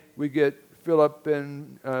day, we get Philip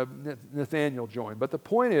and Nathaniel join. But the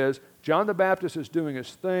point is, John the Baptist is doing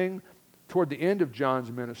his thing toward the end of John's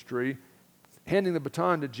ministry, handing the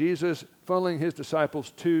baton to Jesus, funneling his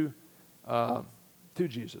disciples to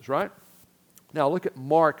Jesus, right? Now look at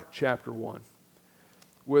Mark chapter 1.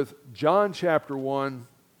 With John chapter 1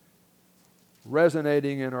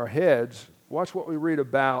 resonating in our heads, watch what we read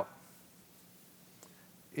about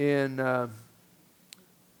in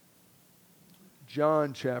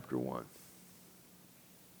John chapter 1.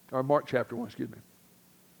 Or Mark chapter 1, excuse me.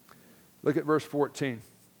 Look at verse 14.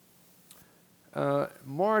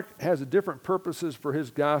 Mark has different purposes for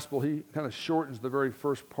his gospel. He kind of shortens the very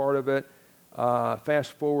first part of it,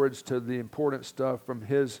 fast forwards to the important stuff from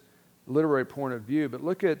his literary point of view. But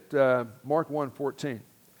look at Mark 1:14.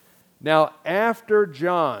 Now, after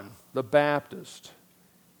John the Baptist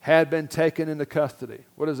had been taken into custody,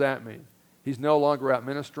 what does that mean? He's no longer out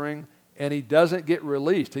ministering, and he doesn't get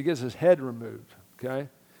released. He gets his head removed, okay?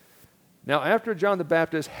 Now, after John the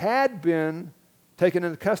Baptist had been taken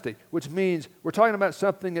into custody, which means we're talking about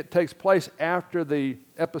something that takes place after the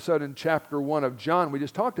episode in chapter 1 of John we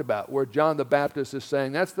just talked about, where John the Baptist is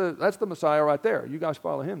saying, that's the Messiah right there. You guys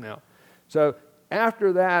follow him now. So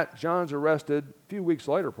after that, John's arrested a few weeks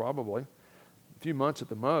later probably, a few months at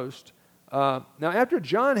the most. Now, after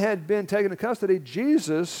John had been taken into custody,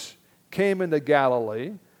 Jesus came into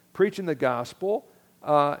Galilee, preaching the gospel,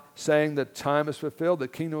 saying that time is fulfilled, the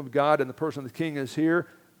kingdom of God and the person of the king is here.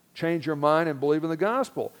 Change your mind and believe in the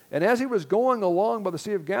gospel. And as he was going along by the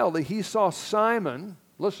Sea of Galilee, he saw Simon,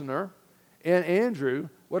 listener, and Andrew.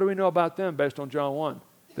 What do we know about them based on John 1?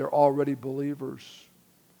 They're already believers.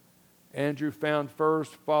 Andrew found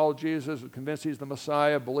first, followed Jesus, convinced he's the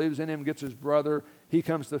Messiah, believes in him, gets his brother. He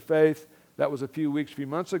comes to faith. That was a few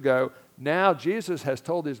months ago. Now Jesus has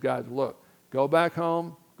told these guys, look, go back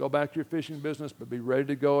home, go back to your fishing business, but be ready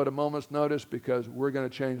to go at a moment's notice because we're going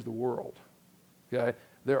to change the world. Okay?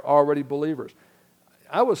 They're already believers.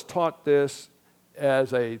 I was taught this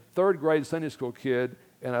as a third grade Sunday school kid,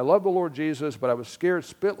 and I love the Lord Jesus, but I was scared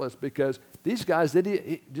spitless because these guys,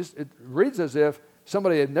 it reads as if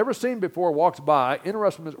somebody had never seen before walks by,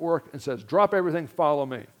 interested in his work, and says, drop everything, follow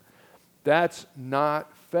me. That's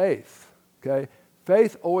not faith, okay?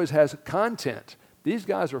 Faith always has content. These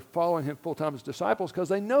guys are following him full-time as disciples because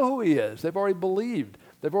they know who he is. They've already believed.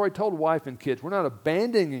 They've already told wife and kids, we're not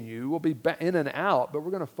abandoning you. We'll be in and out, but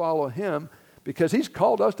we're going to follow him because he's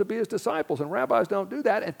called us to be his disciples, and rabbis don't do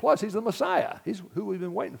that, and plus he's the Messiah. He's who we've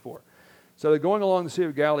been waiting for. So they're going along the Sea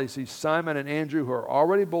of Galilee, see Simon and Andrew, who are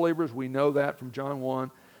already believers. We know that from John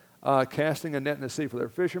 1, casting a net in the sea for their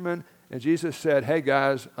fishermen. And Jesus said, hey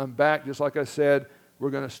guys, I'm back. Just like I said,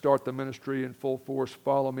 we're going to start the ministry in full force.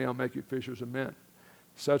 Follow me. I'll make you fishers of men.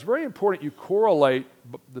 So it's very important you correlate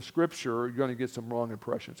the Scripture, or you're going to get some wrong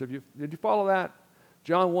impressions. Did you follow that?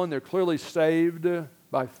 John 1, they're clearly saved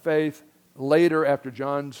by faith. Later, after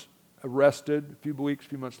John's arrested, a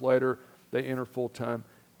few months later, they enter full-time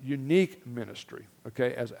unique ministry,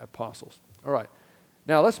 okay, as apostles. All right.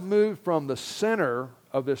 Now let's move from the center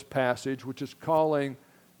of this passage, which is calling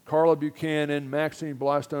Carla Buchanan, Maxine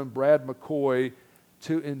Blystone, Brad McCoy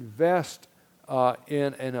to invest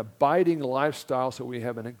in an abiding lifestyle so we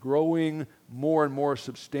have a growing, more and more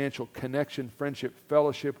substantial connection, friendship,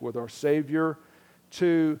 fellowship with our Savior,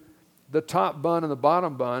 to the top bun and the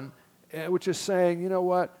bottom bun, which is saying, you know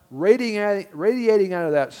what, radiating out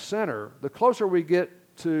of that center, the closer we get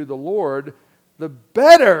to the Lord, the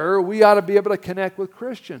better we ought to be able to connect with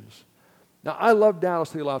Christians. Now, I love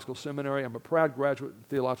Dallas Theological Seminary. I'm a proud graduate of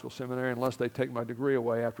Theological Seminary, unless they take my degree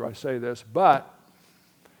away after I say this. But,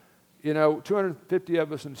 250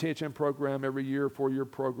 of us in the THM program every year, 4-year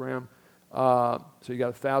program. So you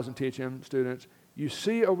got 1,000 THM students. You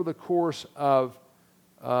see over the course of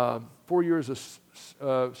 4 years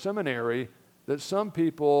of seminary that some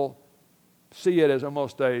people see it as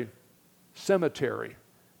almost a cemetery,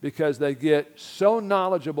 because they get so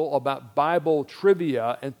knowledgeable about Bible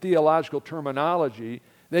trivia and theological terminology,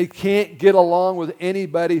 they can't get along with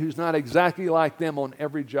anybody who's not exactly like them on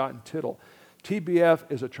every jot and tittle.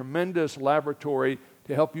 TBF is a tremendous laboratory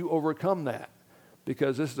to help you overcome that,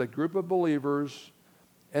 because this is a group of believers,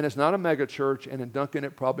 and it's not a mega church, and in Duncan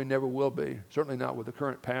it probably never will be, certainly not with the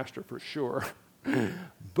current pastor for sure.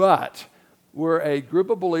 But we're a group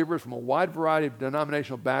of believers from a wide variety of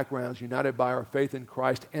denominational backgrounds, united by our faith in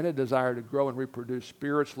Christ and a desire to grow and reproduce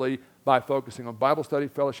spiritually by focusing on Bible study,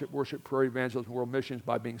 fellowship, worship, prayer, evangelism, world missions,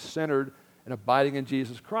 by being centered and abiding in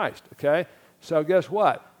Jesus Christ, okay? So guess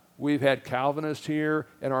what? We've had Calvinists here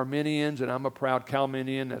and Arminians, and I'm a proud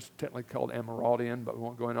Calminian. That's technically called Amyraldian, but we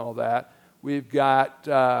won't go into all that. We've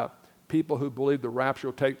got people who believe the rapture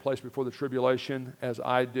will take place before the tribulation, as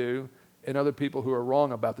I do, and other people who are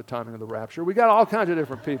wrong about the timing of the rapture. We got all kinds of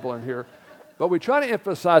different people in here. But we try to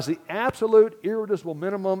emphasize the absolute irreducible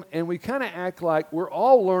minimum, and we kind of act like we're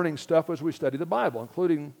all learning stuff as we study the Bible,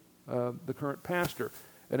 including the current pastor.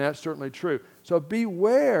 And that's certainly true. So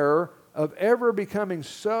beware of ever becoming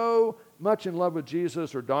so much in love with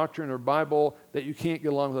Jesus or doctrine or Bible that you can't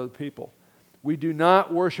get along with other people. We do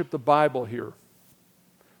not worship the Bible here.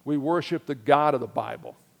 We worship the God of the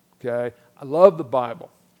Bible, okay? I love the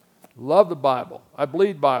Bible. Love the Bible. I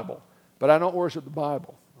bleed Bible, but I don't worship the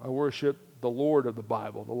Bible. I worship the Lord of the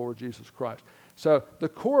Bible, the Lord Jesus Christ. So the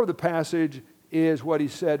core of the passage is what he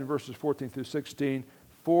said in verses 14 through 16.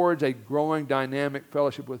 Forge a growing dynamic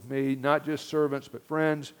fellowship with me, not just servants, but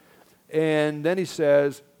friends. And then he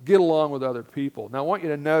says, get along with other people. Now I want you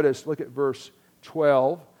to notice, look at verse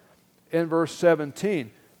 12 and verse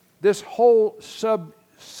 17. This whole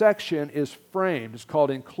subsection is framed. It's called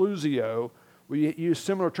inclusio. We use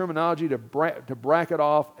similar terminology to bracket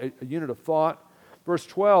off a unit of thought. Verse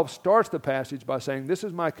 12 starts the passage by saying, this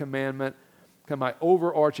is my commandment, kind of my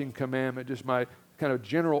overarching commandment, just my kind of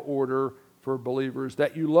general order for believers,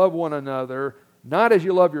 that you love one another, not as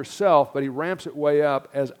you love yourself, but he ramps it way up,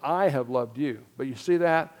 as I have loved you. But you see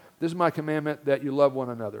that? This is my commandment, that you love one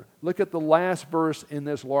another. Look at the last verse in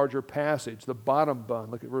this larger passage, the bottom bun.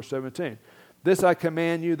 Look at verse 17. This I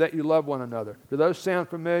command you, that you love one another. Do those sound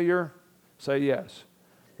familiar? Say yes.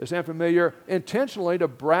 They sound familiar, intentionally to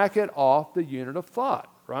bracket off the unit of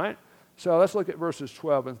thought, right? So let's look at verses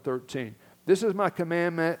 12 and 13. This is my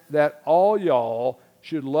commandment, that all y'all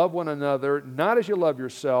should love one another, not as you love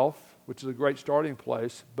yourself, which is a great starting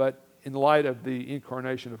place, but in light of the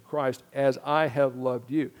incarnation of Christ, as I have loved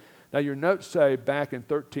you. Now your notes say back in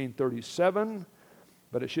 1337,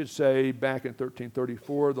 but it should say back in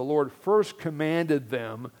 1334, the Lord first commanded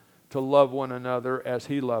them to love one another as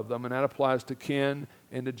he loved them. And that applies to Ken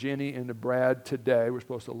and to Jenny and to Brad today. We're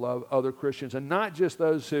supposed to love other Christians, and not just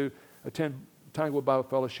those who attend Tanglewood Bible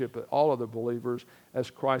Fellowship, but all other believers as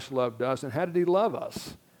Christ loved us. And how did he love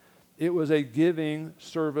us? It was a giving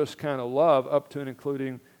service kind of love, up to and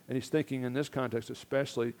including, and he's thinking in this context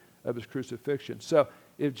especially, of his crucifixion. So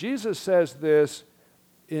if Jesus says this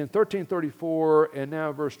in 1334 and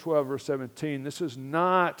now verse 12, verse 17, this is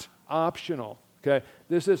not optional. Okay,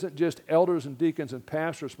 this isn't just elders and deacons and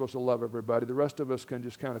pastors supposed to love everybody. The rest of us can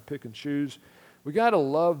just kind of pick and choose. We got to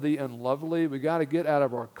love the unlovely. We got to get out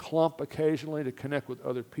of our clump occasionally to connect with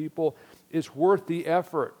other people. It's worth the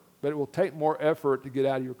effort, but it will take more effort to get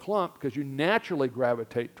out of your clump, because you naturally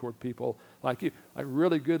gravitate toward people like you. Like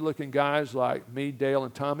really good-looking guys like me, Dale,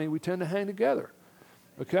 and Tommy, we tend to hang together,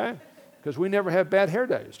 okay? Because we never have bad hair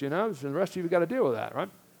days, so the rest of you got to deal with that, right?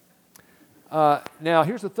 Now,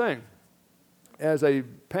 here's the thing. As a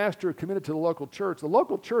pastor committed to the local church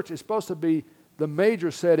is supposed to be the major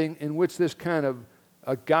setting in which this kind of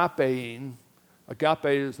agape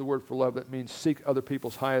is the word for love that means seek other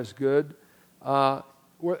people's highest good. You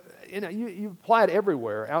apply it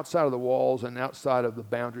everywhere, outside of the walls and outside of the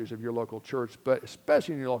boundaries of your local church, but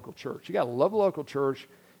especially in your local church. You got to love the local church.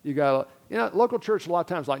 You got to, local church a lot of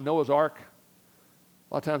times like Noah's Ark.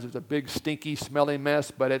 A lot of times it's a big, stinky, smelly mess,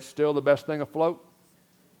 but it's still the best thing afloat,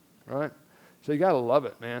 right? So you got to love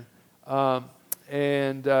it, man. But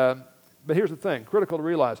here's the thing, critical to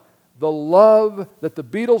realize. The love that the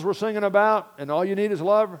Beatles were singing about, and all you need is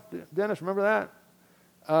love, Dennis, remember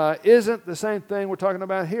that? Isn't the same thing we're talking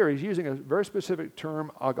about here. He's using a very specific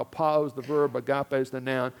term, agapao is the verb, agape is the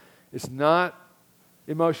noun. It's not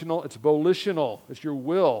emotional, it's volitional. It's your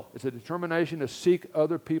will. It's a determination to seek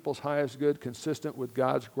other people's highest good consistent with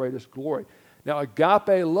God's greatest glory. Now,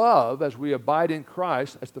 agape love, as we abide in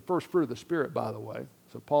Christ, that's the first fruit of the Spirit, by the way.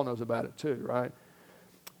 So Paul knows about it too, right?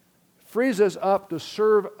 Frees us up to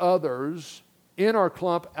serve others in our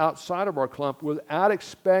clump, outside of our clump, without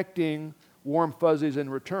expecting warm fuzzies in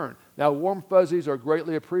return. Now, warm fuzzies are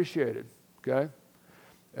greatly appreciated, okay?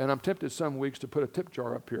 And I'm tempted some weeks to put a tip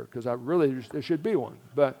jar up here because there should be one.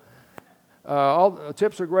 But all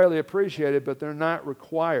tips are greatly appreciated, but they're not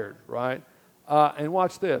required, right? And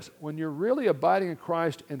watch this. When you're really abiding in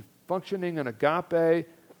Christ and functioning in agape,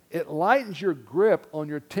 it lightens your grip on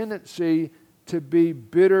your tendency to be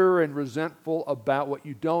bitter and resentful about what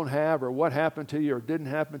you don't have or what happened to you or didn't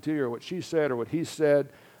happen to you or what she said or what he said.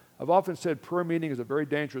 I've often said prayer meeting is a very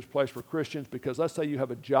dangerous place for Christians because let's say you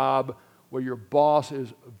have a job where your boss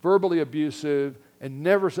is verbally abusive and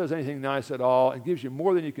never says anything nice at all and gives you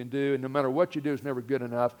more than you can do, and no matter what you do, it's never good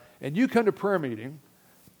enough. And you come to prayer meeting,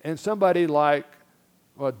 and somebody like,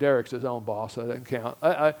 well, Derek's his own boss, so that doesn't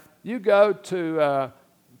count. You go to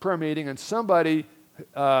prayer meeting, and somebody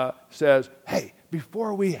says, hey,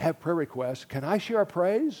 before we have prayer requests, can I share a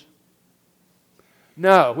praise?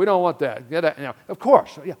 No, we don't want that. Get out. Now, of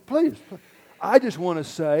course, yeah, please. I just want to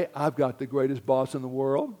say I've got the greatest boss in the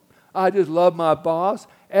world. I just love my boss.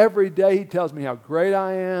 Every day he tells me how great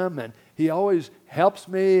I am, and he always helps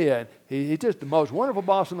me, and he's just the most wonderful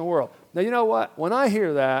boss in the world. Now, you know what? When I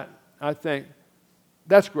hear that, I think,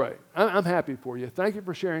 that's great. I'm happy for you. Thank you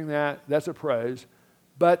for sharing that. That's a praise.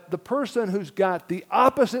 But the person who's got the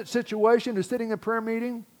opposite situation who's sitting in a prayer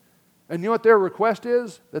meeting, and you know what their request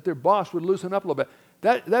is? That their boss would loosen up a little bit.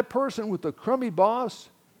 That person with the crummy boss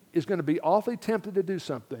is going to be awfully tempted to do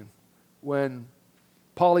something when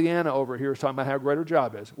Pollyanna over here is talking about how great her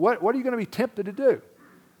job is. What are you going to be tempted to do?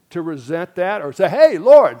 To resent that or say, hey,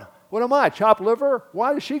 Lord, what am I, chopped liver?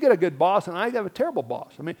 Why does she get a good boss and I have a terrible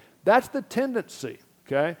boss? I mean, that's the tendency,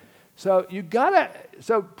 okay? So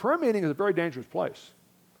prayer meeting is a very dangerous place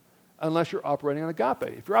unless you're operating in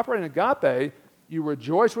agape. If you're operating in agape, you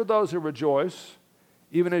rejoice with those who rejoice,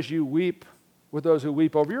 even as you weep with those who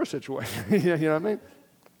weep over your situation. You know what I mean?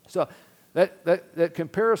 So that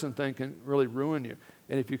comparison thing can really ruin you.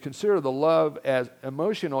 And if you consider the love as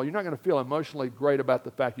emotional, you're not going to feel emotionally great about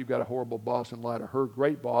the fact you've got a horrible boss in light of her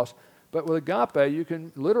great boss. But with agape, you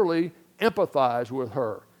can literally empathize with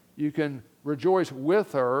her. You can rejoice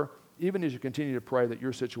with her, even as you continue to pray that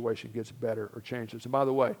your situation gets better or changes. And by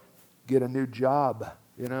the way, get a new job,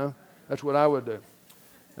 you know? That's what I would do.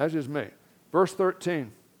 That's just me. Verse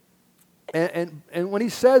 13. And when he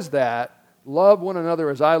says that, love one another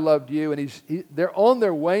as I loved you, and they're on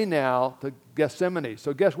their way now to Gethsemane.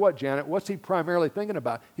 So guess what, Janet? What's he primarily thinking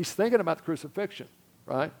about? He's thinking about the crucifixion,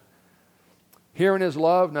 right? Herein his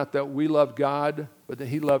love, not that we loved God, but that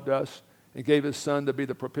he loved us and gave his son to be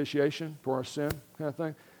the propitiation for our sin, kind of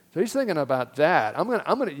thing. So he's thinking about that.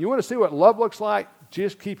 You want to see what love looks like?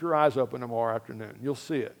 Just keep your eyes open tomorrow afternoon. You'll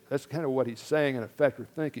see it. That's kind of what he's saying in effect or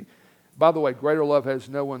thinking. By the way, greater love has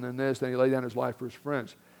no one than this, than he laid down his life for his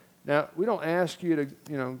friends. Now, we don't ask you to,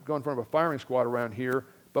 go in front of a firing squad around here,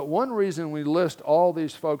 but one reason we list all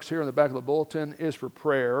these folks here in the back of the bulletin is for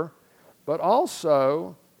prayer, but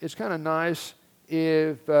also it's kind of nice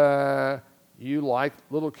if you like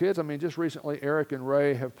little kids. I mean, just recently Eric and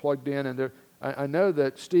Ray have plugged in, and I know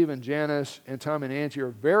that Steve and Janice and Tom and Angie are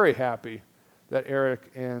very happy that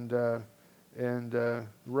Eric and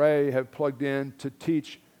Ray have plugged in to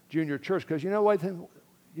teach junior church, because you know what? You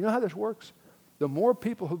know how this works? The more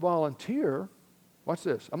people who volunteer, watch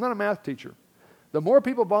this, I'm not a math teacher. The more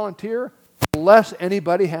people volunteer, the less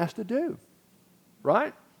anybody has to do, right?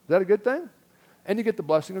 Is that a good thing? And you get the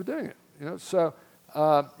blessing of doing it, So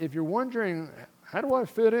if you're wondering, how do I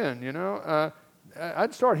fit in,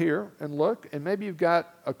 I'd start here and look, and maybe you've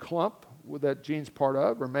got a clump that Gene's part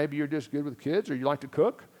of, or maybe you're just good with kids, or you like to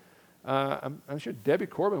cook. I'm sure Debbie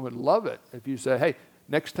Corbin would love it if you say, hey,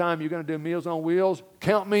 next time you're going to do Meals on Wheels,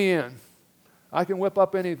 count me in. I can whip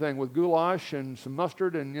up anything with goulash and some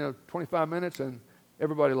mustard in 25 minutes, and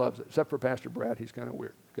everybody loves it, except for Pastor Brad. He's kind of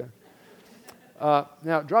weird. Okay.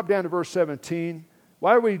 Now, drop down to verse 17.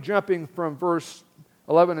 Why are we jumping from verse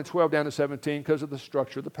 11 and 12 down to 17? Because of the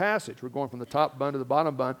structure of the passage. We're going from the top bun to the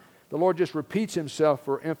bottom bun. The Lord just repeats himself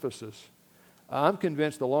for emphasis. I'm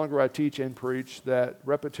convinced the longer I teach and preach that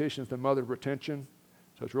repetition is the mother of retention,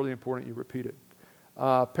 so it's really important you repeat it.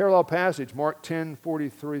 Parallel passage, Mark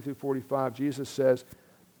 10:43 through 45, Jesus says,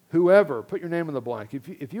 whoever, put your name in the blank,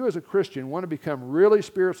 if you as a Christian want to become really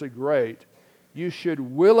spiritually great, you should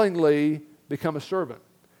willingly become a servant.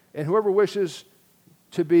 And whoever wishes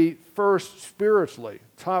to be first spiritually,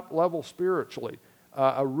 top level spiritually.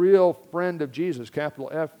 A real friend of Jesus, capital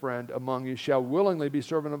F friend among you, shall willingly be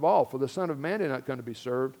servant of all. For the Son of Man is not going to be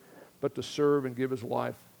served, but to serve and give his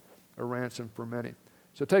life a ransom for many.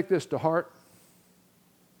 So take this to heart.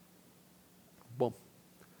 Boom.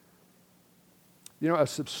 You know, a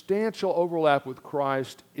substantial overlap with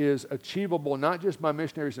Christ is achievable not just by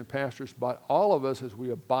missionaries and pastors, but all of us as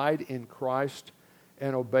we abide in Christ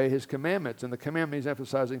and obey his commandments. And the commandment he's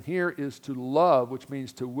emphasizing here is to love, which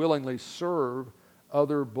means to willingly serve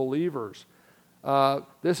other believers.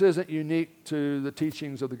 This isn't unique to the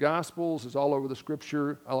teachings of the Gospels. It's all over the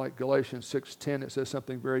Scripture. I like Galatians 6:10. It says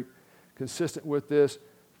something very consistent with this.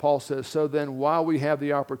 Paul says, so then while we have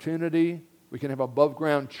the opportunity, we can have above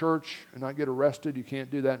ground church and not get arrested. You can't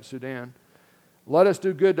do that in Sudan. Let us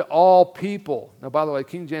do good to all people. Now, by the way,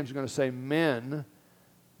 King James is going to say men,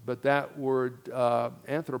 but that word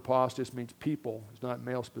anthropos just means people. It's not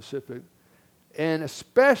male specific. And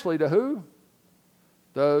especially to who?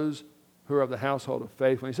 Those who are of the household of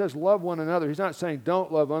faith. When he says love one another, he's not saying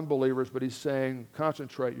don't love unbelievers, but he's saying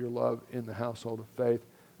concentrate your love in the household of faith.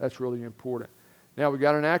 That's really important. Now, we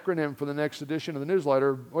got an acronym for the next edition of the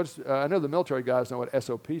newsletter. I know the military guys know what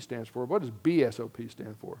SOP stands for. What does BSOP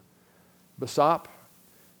stand for? BSOP?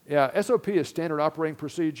 Yeah, SOP is Standard Operating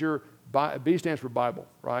Procedure. B stands for Bible,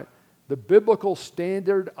 right? The biblical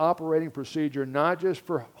standard operating procedure, not just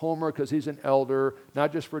for Homer because he's an elder,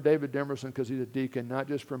 not just for David Demerson because he's a deacon, not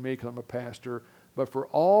just for me because I'm a pastor, but for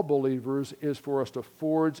all believers, is for us to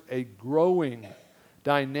forge a growing,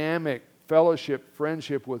 dynamic fellowship,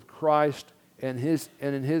 friendship with Christ and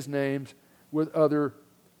in his names with other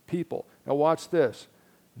people. Now watch this.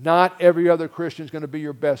 Not every other Christian is going to be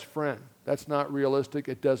your best friend. That's not realistic.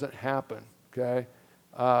 It doesn't happen, okay?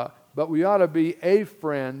 But we ought to be a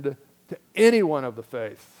friend to anyone of the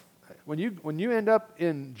faith. When you end up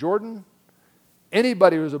in Jordan,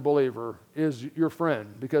 anybody who's a believer is your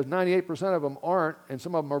friend because 98% of them aren't, and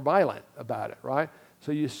some of them are violent about it, right?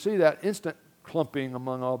 So you see that instant clumping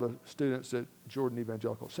among all the students at Jordan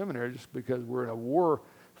Evangelical Seminary just because we're in a war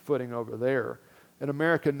footing over there. In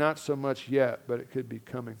America, not so much yet, but it could be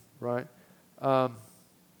coming, right?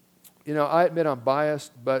 You know, I admit I'm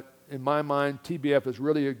biased, but in my mind, TBF is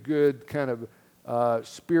really a good kind of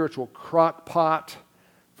spiritual crock pot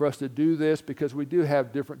for us to do this because we do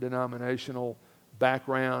have different denominational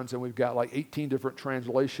backgrounds and we've got like 18 different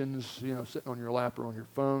translations, you know, sitting on your lap or on your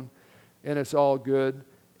phone, and it's all good.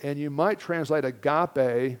 And you might translate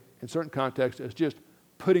agape in certain contexts as just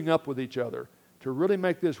putting up with each other. To really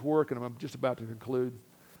make this work, and I'm just about to conclude,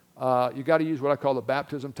 you got to use what I call the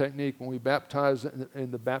baptism technique. When we baptize in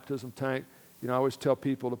the baptism tank, you know, I always tell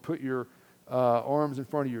people to put your arms in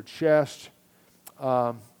front of your chest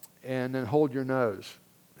and then hold your nose.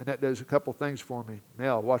 And that does a couple things for me.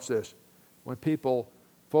 Now, watch this. When people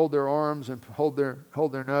fold their arms and hold their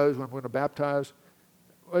nose when we're going to baptize,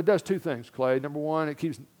 well, it does two things, Clay. Number one, it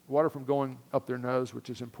keeps water from going up their nose, which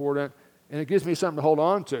is important. And it gives me something to hold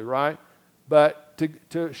on to, right? But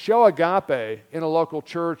to show agape in a local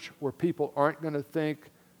church where people aren't going to think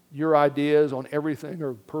your ideas on everything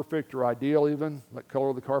are perfect or ideal even, like color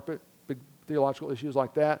of the carpet, big theological issues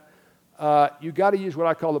like that, you got to use what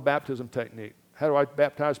I call the baptism technique. How do I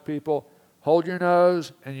baptize people? Hold your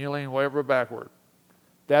nose and you lean way over backward.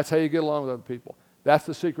 That's how you get along with other people. That's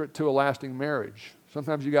the secret to a lasting marriage.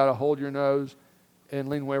 Sometimes you got to hold your nose and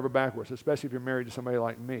lean way over backwards, especially if you're married to somebody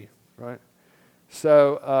like me, right?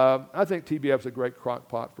 So I think TBF is a great crock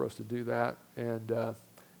pot for us to do that. And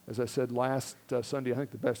as I said last Sunday, I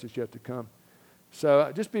think the best is yet to come.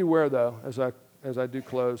 So just be aware, though, as I do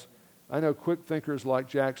close. I know quick thinkers like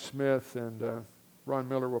Jack Smith and Ron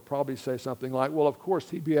Miller will probably say something like, well, of course,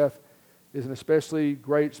 TBF is an especially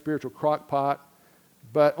great spiritual crock pot,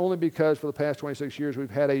 but only because for the past 26 years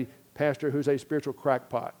we've had a pastor who's a spiritual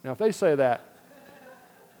crackpot. Now, if they say that,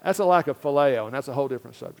 that's a lack of phileo, and that's a whole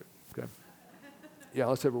different subject. Okay. Yeah,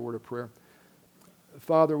 let's have a word of prayer.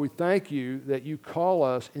 Father, we thank you that you call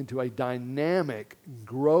us into a dynamic,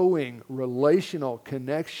 growing, relational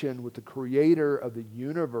connection with the creator of the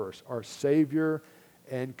universe, our Savior,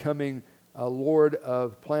 and coming Lord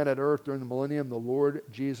of planet Earth during the millennium, the Lord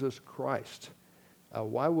Jesus Christ.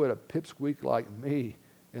 Why would a pipsqueak like me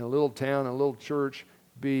in a little town, a little church,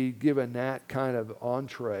 be given that kind of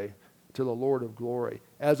entree to the Lord of glory?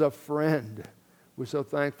 As a friend, we're so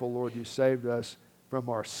thankful, Lord, you saved us from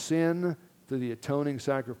our sin through the atoning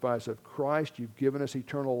sacrifice of Christ. You've given us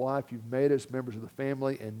eternal life. You've made us members of the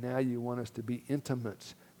family, and now you want us to be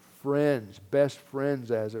intimates, friends, best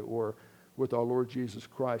friends, as it were, with our Lord Jesus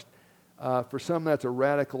Christ. For some, that's a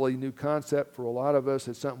radically new concept. For a lot of us,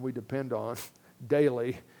 it's something we depend on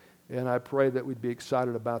daily. And I pray that we'd be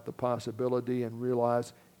excited about the possibility and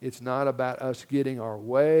realize it's not about us getting our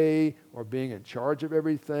way or being in charge of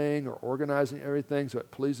everything or organizing everything so it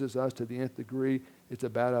pleases us to the nth degree. It's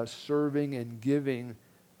about us serving and giving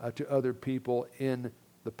to other people in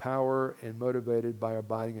the power and motivated by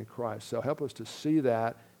abiding in Christ. So help us to see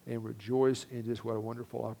that and rejoice in just what a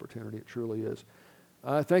wonderful opportunity it truly is.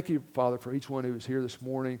 Thank you, Father, for each one who is here this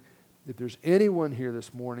morning. If there's anyone here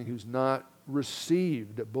this morning who's not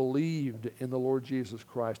believed in the Lord Jesus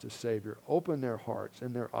Christ as Savior, open their hearts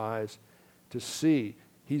and their eyes to see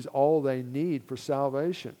He's all they need for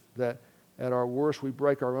salvation. That at our worst we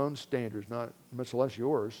break our own standards, not much less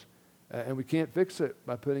yours. And we can't fix it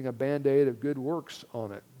by putting a Band-Aid of good works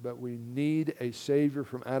on it. But we need a Savior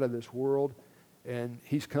from out of this world. And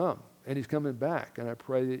He's come. And He's coming back. And I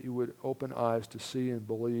pray that you would open eyes to see and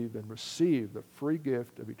believe and receive the free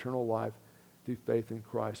gift of eternal life through faith in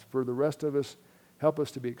Christ. For the rest of us, help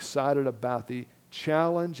us to be excited about the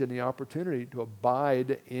challenge and the opportunity to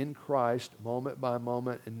abide in Christ moment by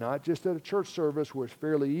moment. And not just at a church service where it's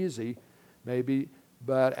fairly easy, maybe,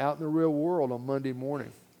 but out in the real world on Monday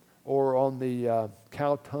morning. Or on the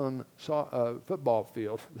Cowtongue football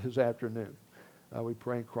field this afternoon. We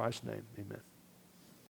pray in Christ's name. Amen.